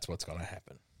real, that's what's going to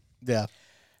happen. Yeah.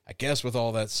 I guess with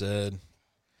all that said,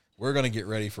 we're going to get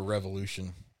ready for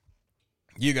Revolution.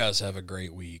 You guys have a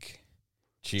great week.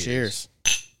 Cheers. Cheers.